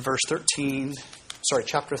then in chapter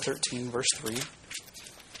 13, verse 3.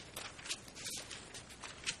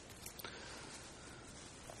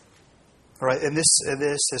 All right, in this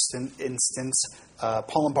instance,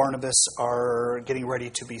 Paul and Barnabas are getting ready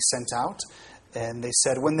to be sent out. And they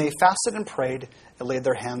said, when they fasted and prayed and laid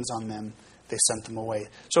their hands on them, they sent them away.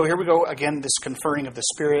 So here we go, again, this conferring of the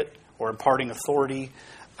Spirit or imparting authority.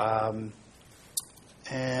 And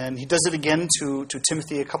he does it again to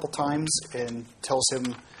Timothy a couple times and tells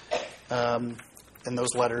him in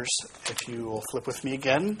those letters, if you will flip with me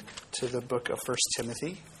again to the book of 1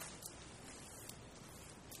 Timothy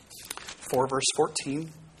 4, verse 14.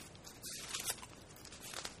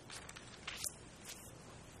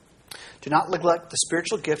 Do not neglect the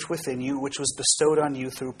spiritual gift within you, which was bestowed on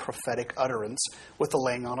you through prophetic utterance, with the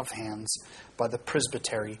laying on of hands by the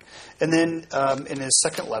presbytery. And then in his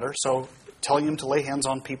second letter, so telling him to lay hands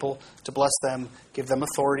on people, to bless them, give them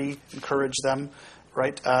authority, encourage them,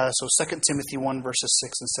 right? So 2 Timothy 1, verses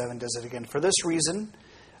 6 and 7 does it again. For this reason,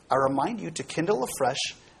 I remind you to kindle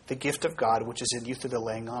afresh the gift of God, which is in you through the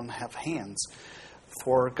laying on of hands.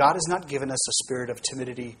 For God has not given us a spirit of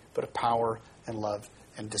timidity, but of power and love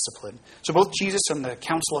and discipline. So both Jesus and the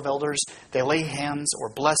council of elders, they lay hands or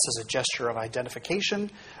bless as a gesture of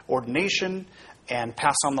identification, ordination, and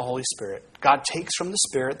pass on the Holy Spirit. God takes from the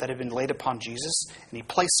Spirit that had been laid upon Jesus, and he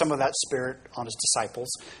placed some of that Spirit on his disciples.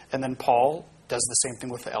 And then Paul does the same thing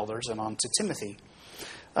with the elders and on to Timothy.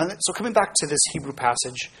 And so coming back to this Hebrew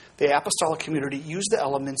passage, the apostolic community used the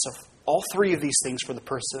elements of all three of these things for the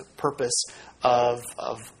purpose of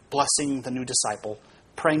blessing the new disciple,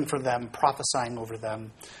 praying for them, prophesying over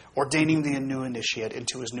them, ordaining the new initiate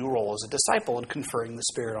into his new role as a disciple, and conferring the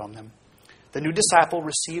Spirit on them. The new disciple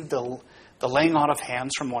received the laying on of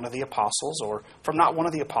hands from one of the apostles, or from not one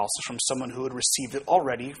of the apostles, from someone who had received it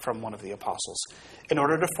already from one of the apostles, in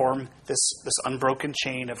order to form this unbroken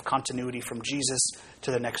chain of continuity from Jesus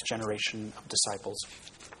to the next generation of disciples.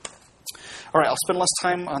 All right, I'll spend less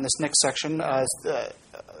time on this next section.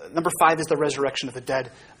 Number 5 is the resurrection of the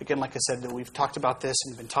dead. Again, like I said, we've talked about this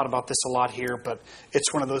and been taught about this a lot here, but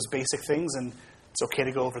it's one of those basic things, and it's okay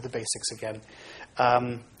to go over the basics again.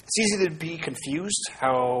 It's easy to be confused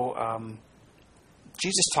how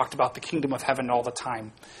Jesus talked about the kingdom of heaven all the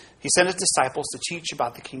time. He sent his disciples to teach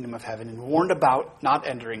about the kingdom of heaven and warned about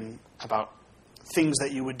about things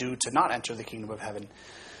that you would do to not enter the kingdom of heaven.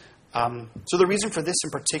 So the reason for this in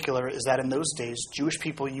particular is that in those days, Jewish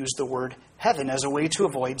people used the word heaven as a way to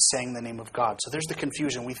avoid saying the name of God. So there's the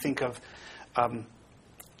confusion. We think of, I'm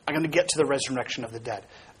going to get to the resurrection of the dead.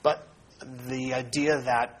 But the idea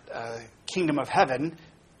that kingdom of heaven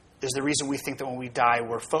is the reason we think that when we die,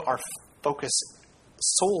 our focus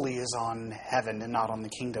solely is on heaven and not on the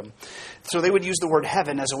kingdom. So they would use the word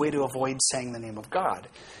heaven as a way to avoid saying the name of God.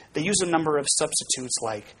 They use a number of substitutes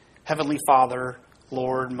like Heavenly Father,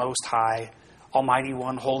 Lord, Most High, Almighty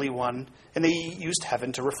One, Holy One, and they used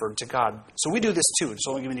heaven to refer to God. So we do this too.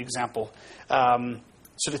 So I'll give you an example.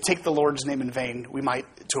 So to take the Lord's name in vain,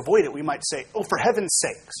 to avoid it, we might say, oh, for heaven's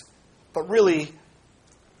sakes. But really,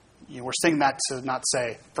 we're saying that to not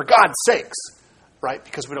say, for God's sakes, right?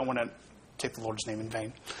 Because we don't want to take the Lord's name in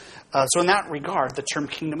vain. So in that regard, the term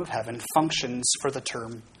kingdom of heaven functions for the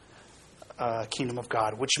term kingdom of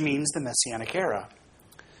God, which means the Messianic era.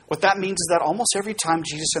 What that means is that almost every time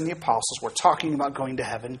Jesus and the apostles were talking about going to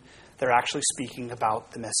heaven, they're actually speaking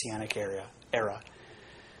about the Messianic era.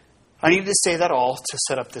 I need to say that all to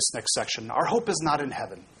set up this next section. Our hope is not in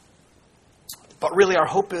heaven. But really, our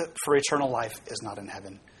hope for eternal life is not in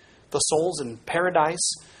heaven. The souls in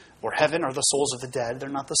paradise or heaven are the souls of the dead. They're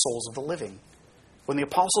not the souls of the living. When the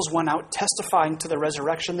apostles went out testifying to the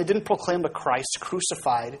resurrection, they didn't proclaim a Christ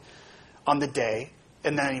crucified on the day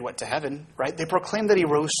and then he went to heaven, right? They proclaimed that he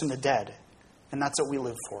rose from the dead. And that's what we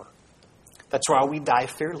live for. That's why we die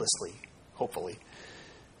fearlessly, hopefully.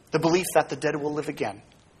 The belief that the dead will live again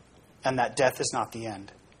and that death is not the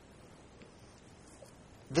end.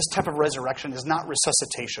 This type of resurrection is not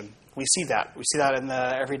resuscitation. We see that. We see that in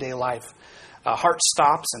the everyday life. Heart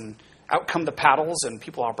stops and out come the paddles and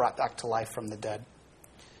people are brought back to life from the dead.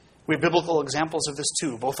 We have biblical examples of this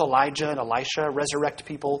too. Both Elijah and Elisha resurrect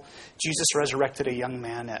people. Jesus resurrected a young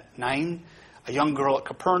man at Nain, a young girl at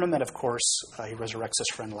Capernaum, and of course, he resurrects his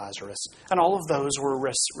friend Lazarus. And all of those were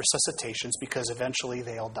resuscitations because eventually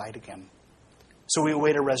they all died again. So we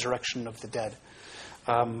await a resurrection of the dead.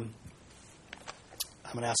 I'm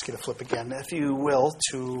going to ask you to flip again, if you will,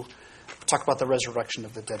 to talk about the resurrection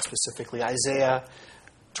of the dead specifically. Isaiah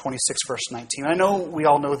 26, verse 19. I know we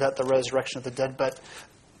all know that the resurrection of the dead, but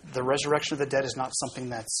the resurrection of the dead is not something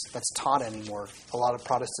that's taught anymore. A lot of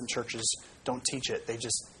Protestant churches don't teach it. They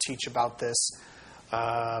just teach about this,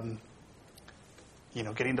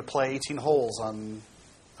 getting to play 18 holes on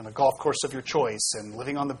a golf course of your choice and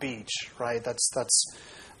living on the beach, right? That's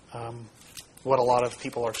what a lot of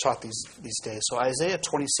people are taught these days. So Isaiah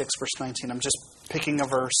 26, verse 19, I'm just picking a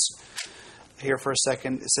verse here for a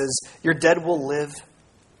second. It says, your dead will live,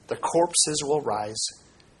 the corpses will rise.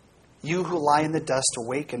 You who lie in the dust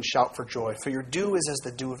awake and shout for joy, for your dew is as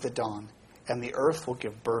the dew of the dawn, and the earth will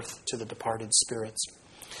give birth to the departed spirits.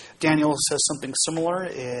 Daniel says something similar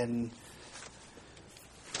in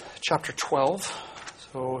chapter 12.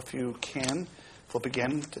 So if you can, flip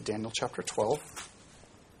again to Daniel chapter 12.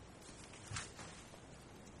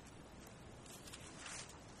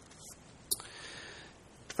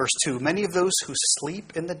 Verse 2, many of those who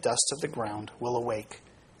sleep in the dust of the ground will awake,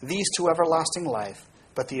 these to everlasting life,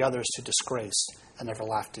 but the others to disgrace and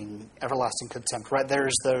everlasting contempt. Right,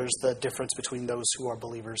 there's the difference between those who are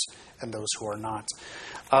believers and those who are not.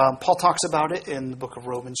 Paul talks about it in the book of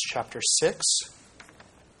Romans chapter 6.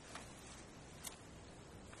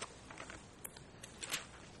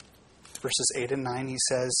 Verses 8 and 9, he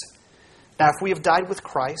says, now if we have died with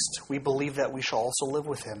Christ, we believe that we shall also live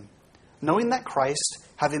with him, knowing that Christ,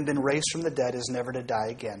 having been raised from the dead, is never to die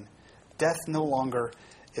again. Death no longer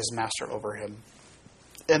is master over him.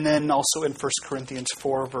 And then also in 1 Corinthians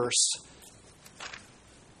 4, verse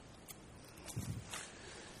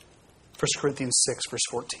 1 Corinthians 6, verse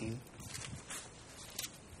 14.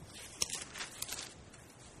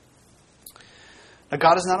 Now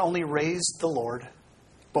God has not only raised the Lord,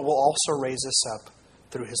 but will also raise us up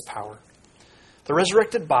through his power. The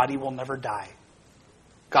resurrected body will never die.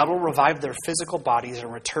 God will revive their physical bodies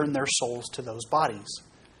and return their souls to those bodies.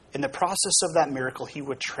 In the process of that miracle, he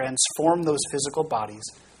would transform those physical bodies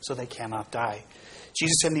so they cannot die.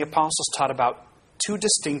 Jesus and the apostles taught about two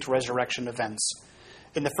distinct resurrection events.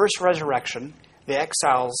 In the first resurrection, the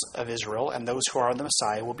exiles of Israel and those who are in the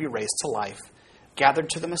Messiah will be raised to life, gathered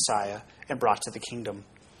to the Messiah, and brought to the kingdom.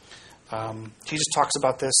 Jesus talks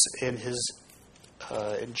about this in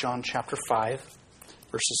in John chapter 5,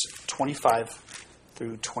 verses 25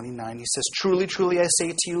 through 29. He says, truly, truly, I say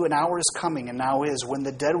to you, an hour is coming, and now is, when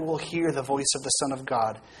the dead will hear the voice of the Son of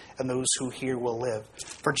God, and those who hear will live.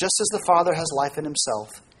 For just as the Father has life in himself,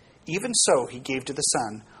 even so he gave to the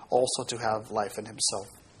Son also to have life in himself.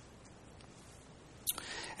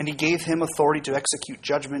 And he gave him authority to execute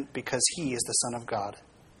judgment, because he is the Son of God.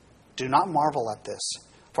 Do not marvel at this,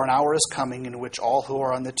 for an hour is coming in which all who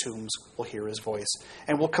are on the tombs will hear his voice,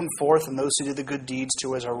 and will come forth, and those who did the good deeds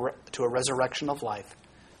to a resurrection of life,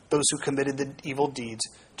 those who committed the evil deeds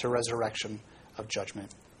to resurrection of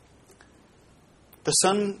judgment. The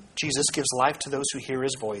Son, Jesus, gives life to those who hear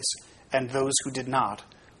his voice, and those who did not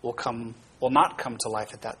will not come to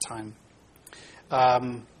life at that time.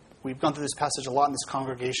 We've gone through this passage a lot in this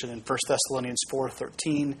congregation in 1 Thessalonians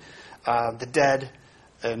 4:13. The dead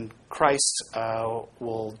in Christ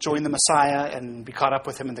will join the Messiah and be caught up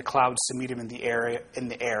with him in the clouds to meet him in the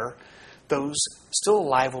air. Those still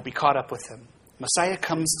alive will be caught up with him. Messiah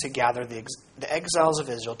comes to gather the exiles of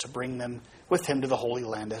Israel to bring them with him to the Holy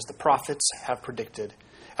Land, as the prophets have predicted.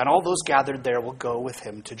 And all those gathered there will go with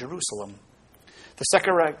him to Jerusalem. The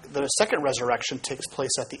second resurrection takes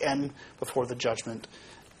place at the end before the judgment.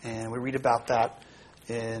 And we read about that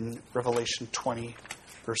in Revelation 20,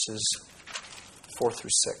 verses 4 through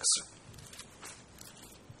 6.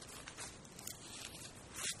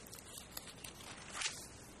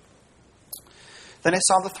 Then I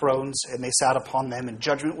saw the thrones, and they sat upon them, and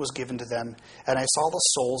judgment was given to them. And I saw the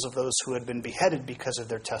souls of those who had been beheaded because of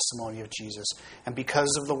their testimony of Jesus, and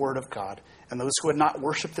because of the word of God, and those who had not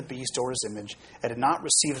worshipped the beast or his image, and had not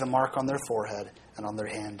received the mark on their forehead and on their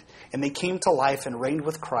hand. And they came to life and reigned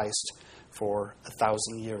with Christ for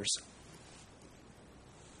 1,000 years.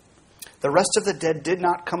 The rest of the dead did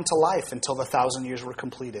not come to life until the 1,000 years were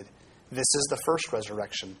completed. This is the first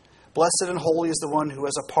resurrection. Blessed and holy is the one who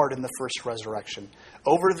has a part in the first resurrection.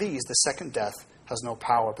 Over these, the second death has no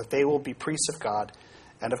power, but they will be priests of God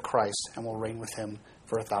and of Christ and will reign with him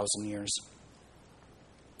for 1,000 years.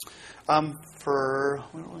 I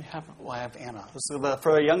have Anna.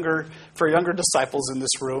 For younger disciples in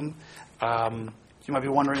this room, you might be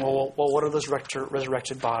wondering, well, what do those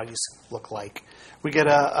resurrected bodies look like? We get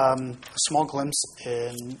a small glimpse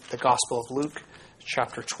in the Gospel of Luke,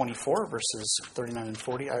 chapter 24, verses 39 and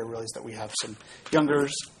 40. I realize that we have some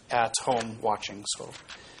youngers at home watching. So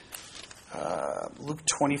Luke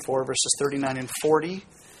 24, verses 39 and 40.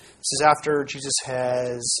 This is after Jesus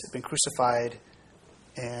has been crucified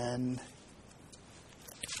and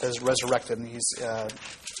is resurrected, and he's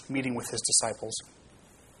meeting with his disciples.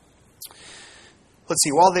 Let's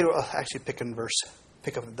see. While they were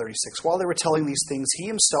pick up in 36. While they were telling these things, he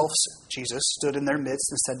himself, Jesus, stood in their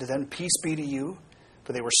midst and said to them, "Peace be to you."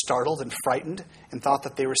 For they were startled and frightened and thought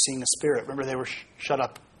that they were seeing a spirit. Remember, they were shut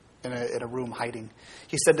up in a room hiding.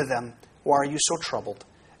 He said to them, "Why are you so troubled?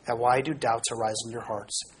 And why do doubts arise in your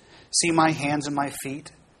hearts? See my hands and my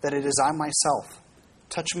feet, that it is I myself.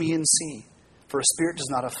 Touch me and see. For a spirit does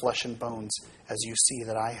not have flesh and bones, as you see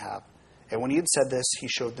that I have." And when he had said this, he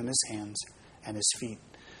showed them his hands and his feet.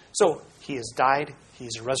 So he has died,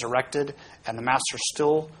 he's resurrected, and the Master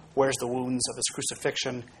still wears the wounds of his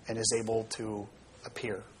crucifixion and is able to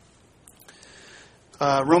appear.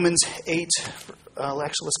 Romans 8,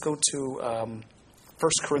 let's go to 1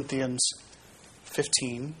 Corinthians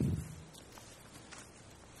 15.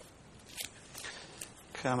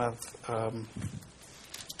 Kind of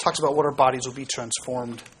talks about what our bodies will be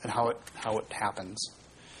transformed and how it happens.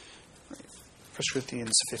 1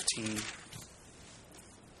 Corinthians 15,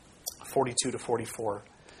 42 to 44.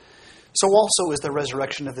 So also is the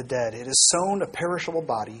resurrection of the dead. It is sown a perishable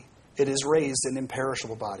body. It is raised an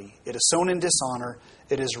imperishable body. It is sown in dishonor.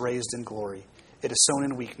 It is raised in glory. It is sown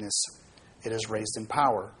in weakness. It is raised in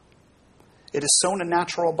power. It is sown a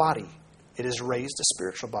natural body. It is raised a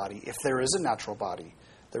spiritual body. If there is a natural body,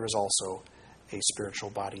 there is also a spiritual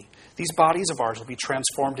body. These bodies of ours will be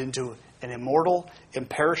transformed into an immortal,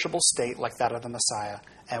 imperishable state like that of the Messiah.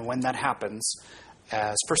 And when that happens,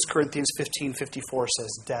 as 1 Corinthians 15:54 says,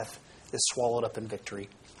 death is swallowed up in victory.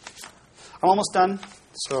 I'm almost done.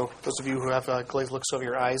 So those of you who have glazed looks over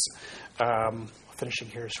your eyes, finishing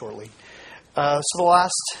here shortly. So the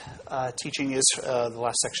last teaching is, the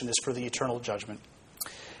last section is for the eternal judgment.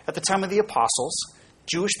 At the time of the apostles,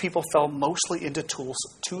 Jewish people fell mostly into two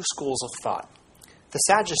schools of thought. The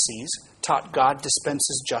Sadducees taught God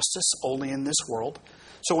dispenses justice only in this world.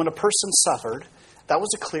 So when a person suffered, that was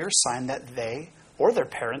a clear sign that they or their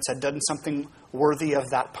parents had done something worthy of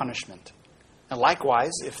that punishment. And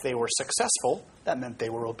likewise, if they were successful, that meant they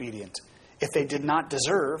were obedient. If they did not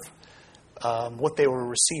deserve what they were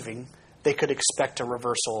receiving, they could expect a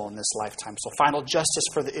reversal in this lifetime. So final justice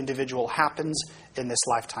for the individual happens in this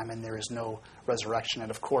lifetime, and there is no resurrection.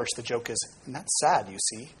 And of course, the joke is, and that's sad, you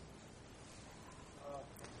see.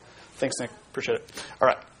 Thanks, Nick. Appreciate it. All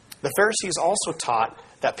right. The Pharisees also taught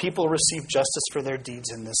that people receive justice for their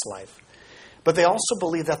deeds in this life. But they also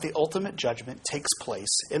believe that the ultimate judgment takes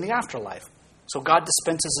place in the afterlife. So God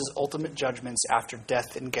dispenses his ultimate judgments after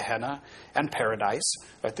death in Gehenna and paradise,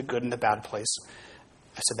 right? The good and the bad place.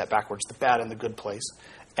 I said that backwards, the bad and the good place.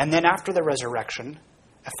 And then after the resurrection,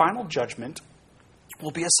 a final judgment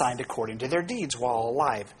will be assigned according to their deeds while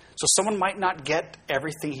alive. So someone might not get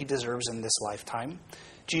everything he deserves in this lifetime.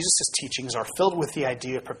 Jesus' teachings are filled with the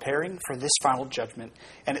idea of preparing for this final judgment,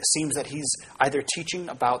 and it seems that he's either teaching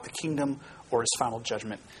about the kingdom or his final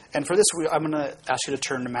judgment. And for this, I'm going to ask you to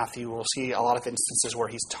turn to Matthew. We'll see a lot of instances where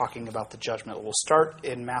he's talking about the judgment. We'll start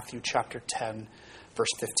in Matthew chapter 10, verse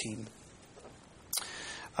 15.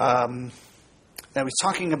 Now he's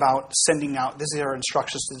talking about sending out. These are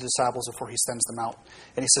instructions to the disciples before he sends them out.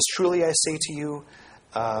 And he says, "Truly I say to you,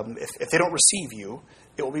 if they don't receive you,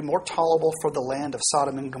 it will be more tolerable for the land of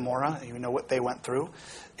Sodom and Gomorrah," you know what they went through,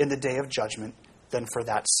 "in the day of judgment than for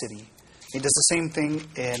that city." He does the same thing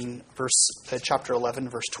in chapter 11,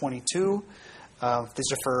 verse 22.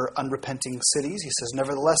 These are for unrepenting cities. He says,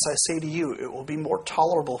 "Nevertheless, I say to you, it will be more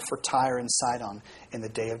tolerable for Tyre and Sidon in the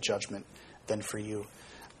day of judgment than for you."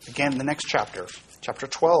 Again, the next chapter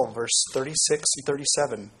 12, verse 36 and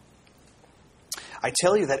 37. "I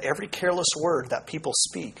tell you that every careless word that people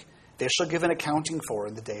speak, they shall give an accounting for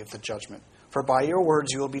in the day of the judgment. For by your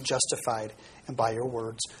words you will be justified, and by your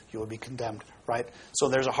words you will be condemned." Right? So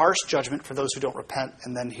there's a harsh judgment for those who don't repent,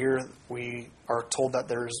 and then here we are told that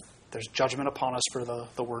there's judgment upon us for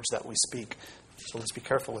the words that we speak. So let's be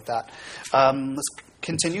careful with that. Let's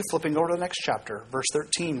continue flipping over to the next chapter, verse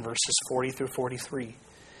 13, verses 40 through 43.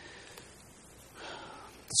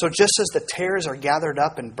 "So just as the tares are gathered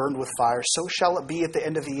up and burned with fire, so shall it be at the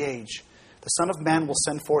end of the age. The Son of Man will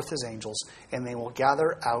send forth his angels, and they will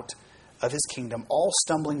gather out of his kingdom all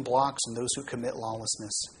stumbling blocks and those who commit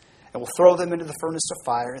lawlessness, and will throw them into the furnace of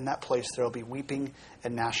fire. In that place there will be weeping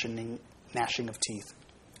and gnashing of teeth.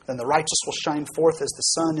 Then the righteous will shine forth as the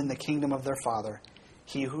sun in the kingdom of their Father.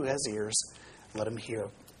 He who has ears, let him hear."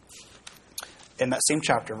 In that same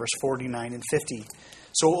chapter, verse 49 and 50.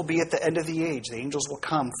 "So it will be at the end of the age. The angels will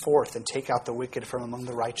come forth and take out the wicked from among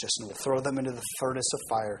the righteous, and will throw them into the furnace of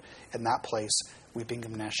fire. In that place, weeping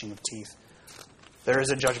and gnashing of teeth." There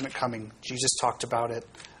is a judgment coming. Jesus talked about it.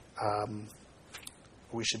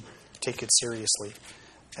 We should take it seriously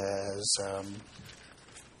as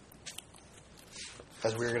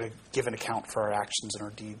we're going to give an account for our actions and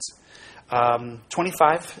our deeds.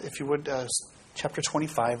 25, if you would, chapter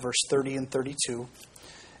 25, verse 30 and 32.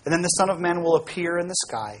 "And then the Son of Man will appear in the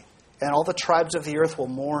sky, and all the tribes of the earth will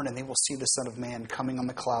mourn, and they will see the Son of Man coming on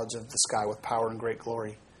the clouds of the sky with power and great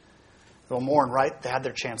glory." They will mourn, right? They had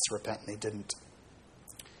their chance to repent, and they didn't.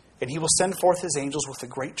 "And he will send forth his angels with a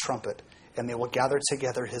great trumpet, and they will gather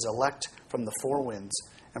together his elect from the four winds,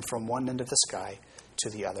 and from one end of the sky to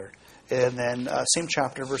the other." And then same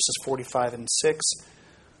chapter, verses 45 and 6.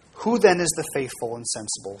 "Who then is the faithful and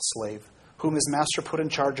sensible slave, whom his master put in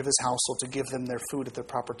charge of his household to give them their food at their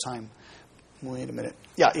proper time?" Wait a minute.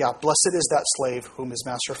 Yeah. "Blessed is that slave whom his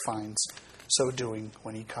master finds so doing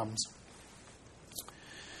when he comes."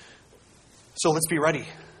 So let's be ready,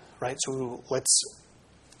 right? So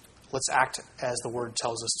let's act as the Word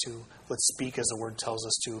tells us to. Let's speak as the Word tells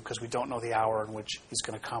us to, because we don't know the hour in which he's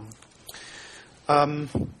going to come.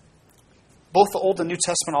 Both the Old and New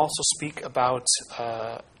Testament also speak about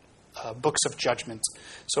books of judgment.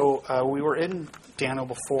 So we were in Daniel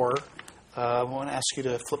before. I want to ask you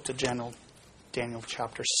to flip to Daniel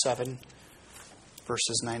chapter 7,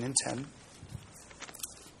 verses 9 and 10.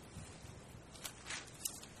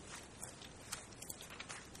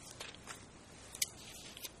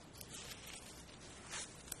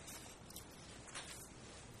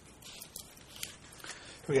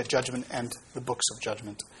 We get judgment and the books of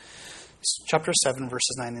judgment. Chapter 7,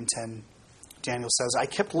 verses 9 and 10. Daniel says, "I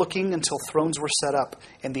kept looking until thrones were set up,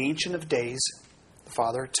 and the Ancient of Days, the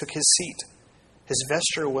Father, took his seat. His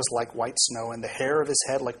vesture was like white snow, and the hair of his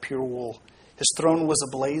head like pure wool. His throne was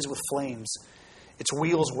ablaze with flames. Its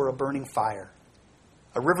wheels were a burning fire.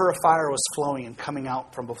 A river of fire was flowing and coming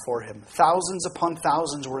out from before him. Thousands upon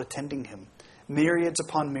thousands were attending him. Myriads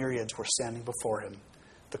upon myriads were standing before him.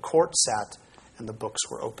 The court sat, and the books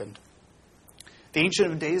were opened." The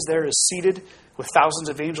Ancient of Days there is seated with thousands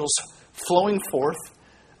of angels flowing forth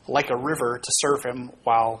like a river to serve him,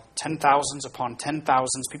 while 10,000s upon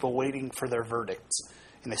 10,000s people waiting for their verdicts.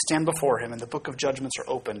 And they stand before him, and the book of judgments are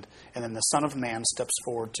opened, and then the Son of Man steps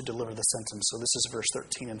forward to deliver the sentence. So this is verse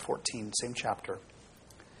 13 and 14, same chapter.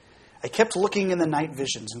 "I kept looking in the night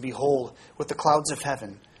visions, and behold, with the clouds of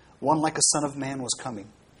heaven, one like a Son of Man was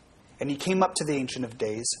coming. And he came up to the Ancient of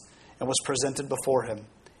Days, and was presented before him.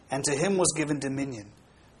 And to him was given dominion,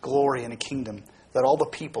 glory, and a kingdom, that all the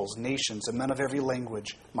peoples, nations, and men of every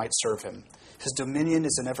language might serve him. His dominion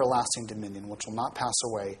is an everlasting dominion, which will not pass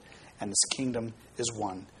away, and his kingdom is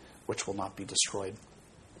one which will not be destroyed."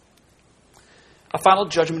 A final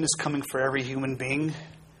judgment is coming for every human being,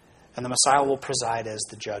 and the Messiah will preside as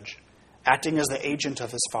the judge, acting as the agent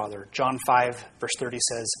of his Father. John 5, verse 30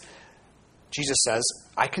 says, Jesus says,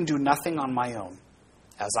 I can do nothing on my own.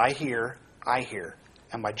 As I hear,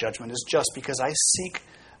 and my judgment is just, because I seek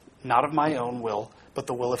not of my own will, but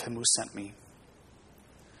the will of him who sent me.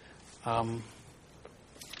 Let's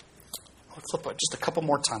flip it just a couple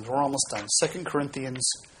more times. We're almost done. 2 Corinthians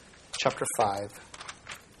chapter 5.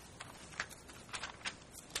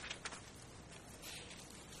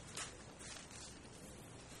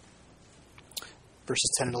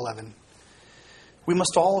 Verses 10 and 11. We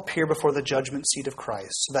must all appear before the judgment seat of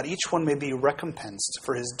Christ, so that each one may be recompensed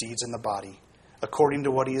for his deeds in the body, according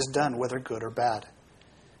to what he has done, whether good or bad.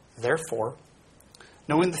 Therefore,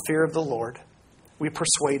 knowing the fear of the Lord, we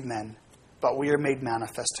persuade men, but we are made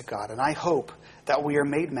manifest to God. And I hope that we are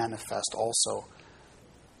made manifest also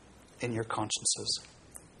in your consciences.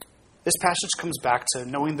 This passage comes back to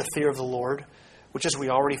knowing the fear of the Lord, which, as we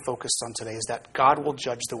already focused on today, is that God will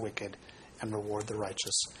judge the wicked and reward the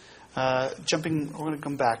righteous. We're going to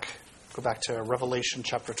go back to Revelation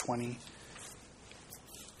chapter 20,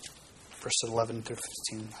 verses 11 through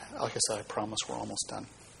 15. Like I said, I promise we're almost done.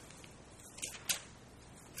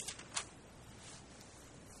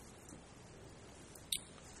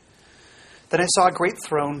 Then I saw a great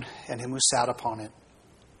throne and him who sat upon it,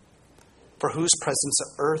 for whose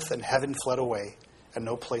presence earth and heaven fled away, and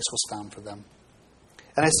no place was found for them.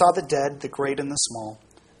 And I saw the dead, the great and the small,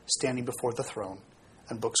 standing before the throne,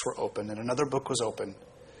 and books were opened, and another book was opened,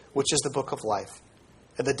 which is the book of life.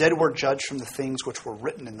 And the dead were judged from the things which were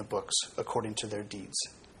written in the books, according to their deeds.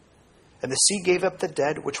 And the sea gave up the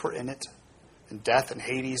dead which were in it, and death and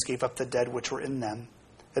Hades gave up the dead which were in them,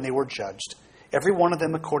 and they were judged, every one of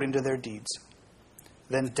them according to their deeds.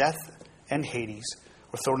 Then death and Hades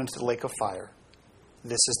were thrown into the lake of fire.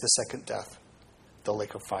 This is the second death, the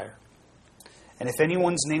lake of fire. And if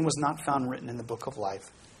anyone's name was not found written in the book of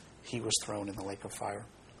life, he was thrown in the lake of fire.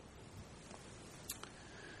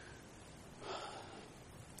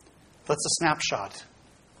 That's a snapshot,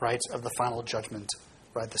 right, of the final judgment,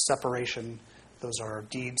 right? The separation, those are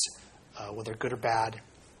deeds, whether good or bad,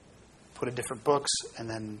 put in different books, and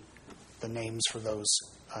then the names for those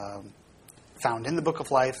found in the book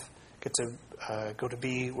of life get to go to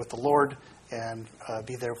be with the Lord and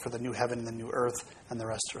be there for the new heaven and the new earth, and the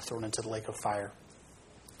rest are thrown into the lake of fire.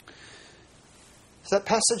 So that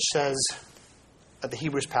passage says, the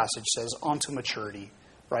Hebrews passage says, on to maturity,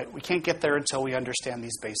 right? We can't get there until we understand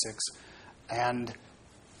these basics. And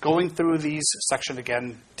going through these section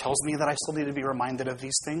again tells me that I still need to be reminded of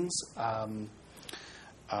these things.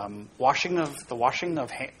 Washing of hands,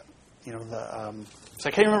 so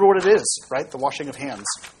I can't remember what it is, right? The washing of hands,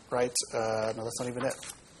 right? No, that's not even it.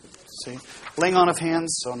 See? Laying on of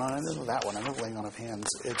hands. So no, I know that one. I know laying on of hands.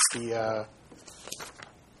 It's the...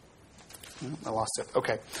 I lost it.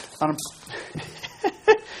 Okay.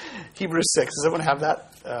 Hebrews 6. Does everyone have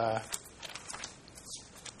that?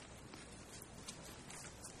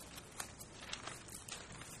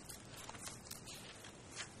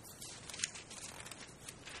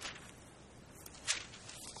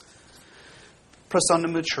 Press on to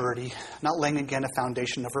maturity, not laying again a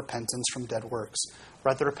foundation of repentance from dead works.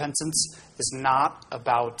 Rather, repentance is not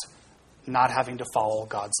about not having to follow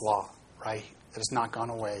God's law, right? It has not gone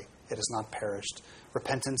away. It has not perished.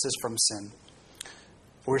 Repentance is from sin.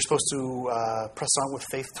 We're supposed to press on with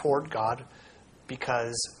faith toward God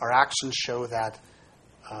because our actions show that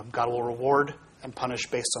God will reward and punish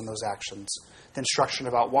based on those actions. The instruction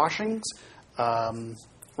about washings,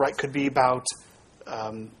 right, could be about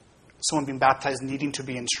someone being baptized needing to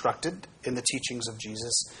be instructed in the teachings of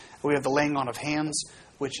Jesus. We have the laying on of hands,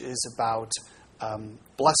 which is about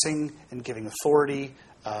blessing and giving authority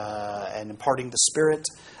and imparting the Spirit.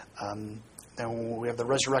 Then we have the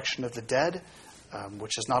resurrection of the dead,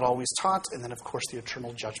 which is not always taught. And then, of course, the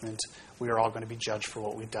eternal judgment. We are all going to be judged for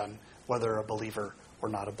what we've done, whether a believer or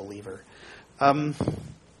not a believer.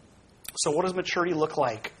 So what does maturity look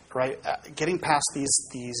like, right? Getting past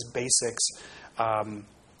these basics,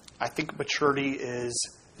 I think maturity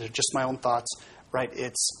is just my own thoughts, right?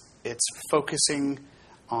 It's focusing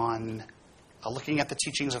on looking at the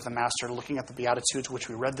teachings of the Master, looking at the Beatitudes, which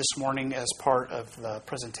we read this morning as part of the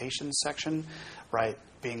presentation section, right?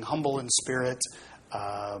 Being humble in spirit,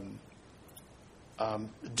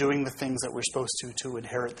 doing the things that we're supposed to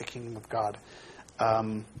inherit the kingdom of God.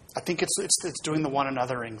 I think it's doing the one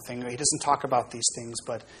anothering thing. He doesn't talk about these things,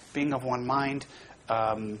 but being of one mind,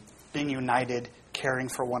 being united, caring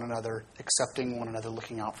for one another, accepting one another,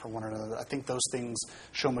 looking out for one another. I think those things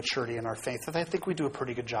show maturity in our faith. And I think we do a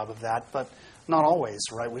pretty good job of that, but not always,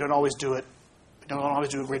 right? We don't always do it. We don't always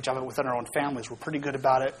do a great job of it within our own families. We're pretty good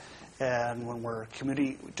about it, and when we're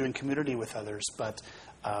doing community with others. But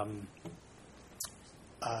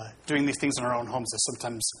doing these things in our own homes is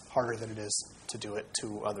sometimes harder than it is to do it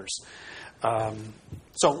to others.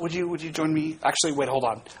 So would you join me? Actually, wait, hold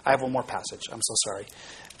on. I have one more passage. I'm so sorry.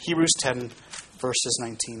 Hebrews 10, verses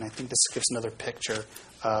 19. I think this gives another picture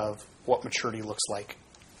of what maturity looks like.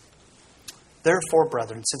 Therefore,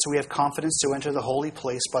 brethren, since we have confidence to enter the holy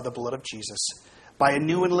place by the blood of Jesus, by a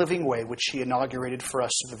new and living way which he inaugurated for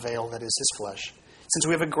us through the veil that is his flesh, since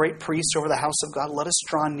we have a great priest over the house of God, let us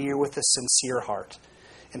draw near with a sincere heart,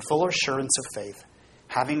 in full assurance of faith,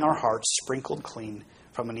 having our hearts sprinkled clean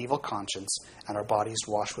from an evil conscience and our bodies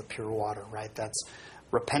washed with pure water, right? That's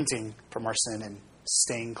repenting from our sin and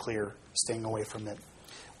staying clear, staying away from it.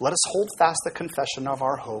 Let us hold fast the confession of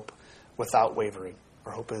our hope without wavering.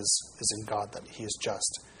 Our hope is in God, that he is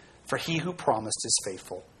just. For he who promised is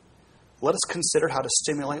faithful. Let us consider how to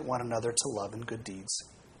stimulate one another to love and good deeds.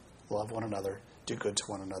 Love one another, do good to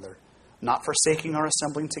one another, not forsaking our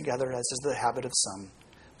assembling together, as is the habit of some,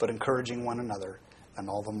 but encouraging one another, and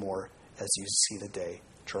all the more as you see the day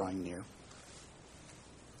drawing near.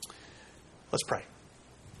 Let's pray.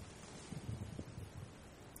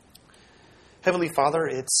 Heavenly Father,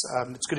 it's good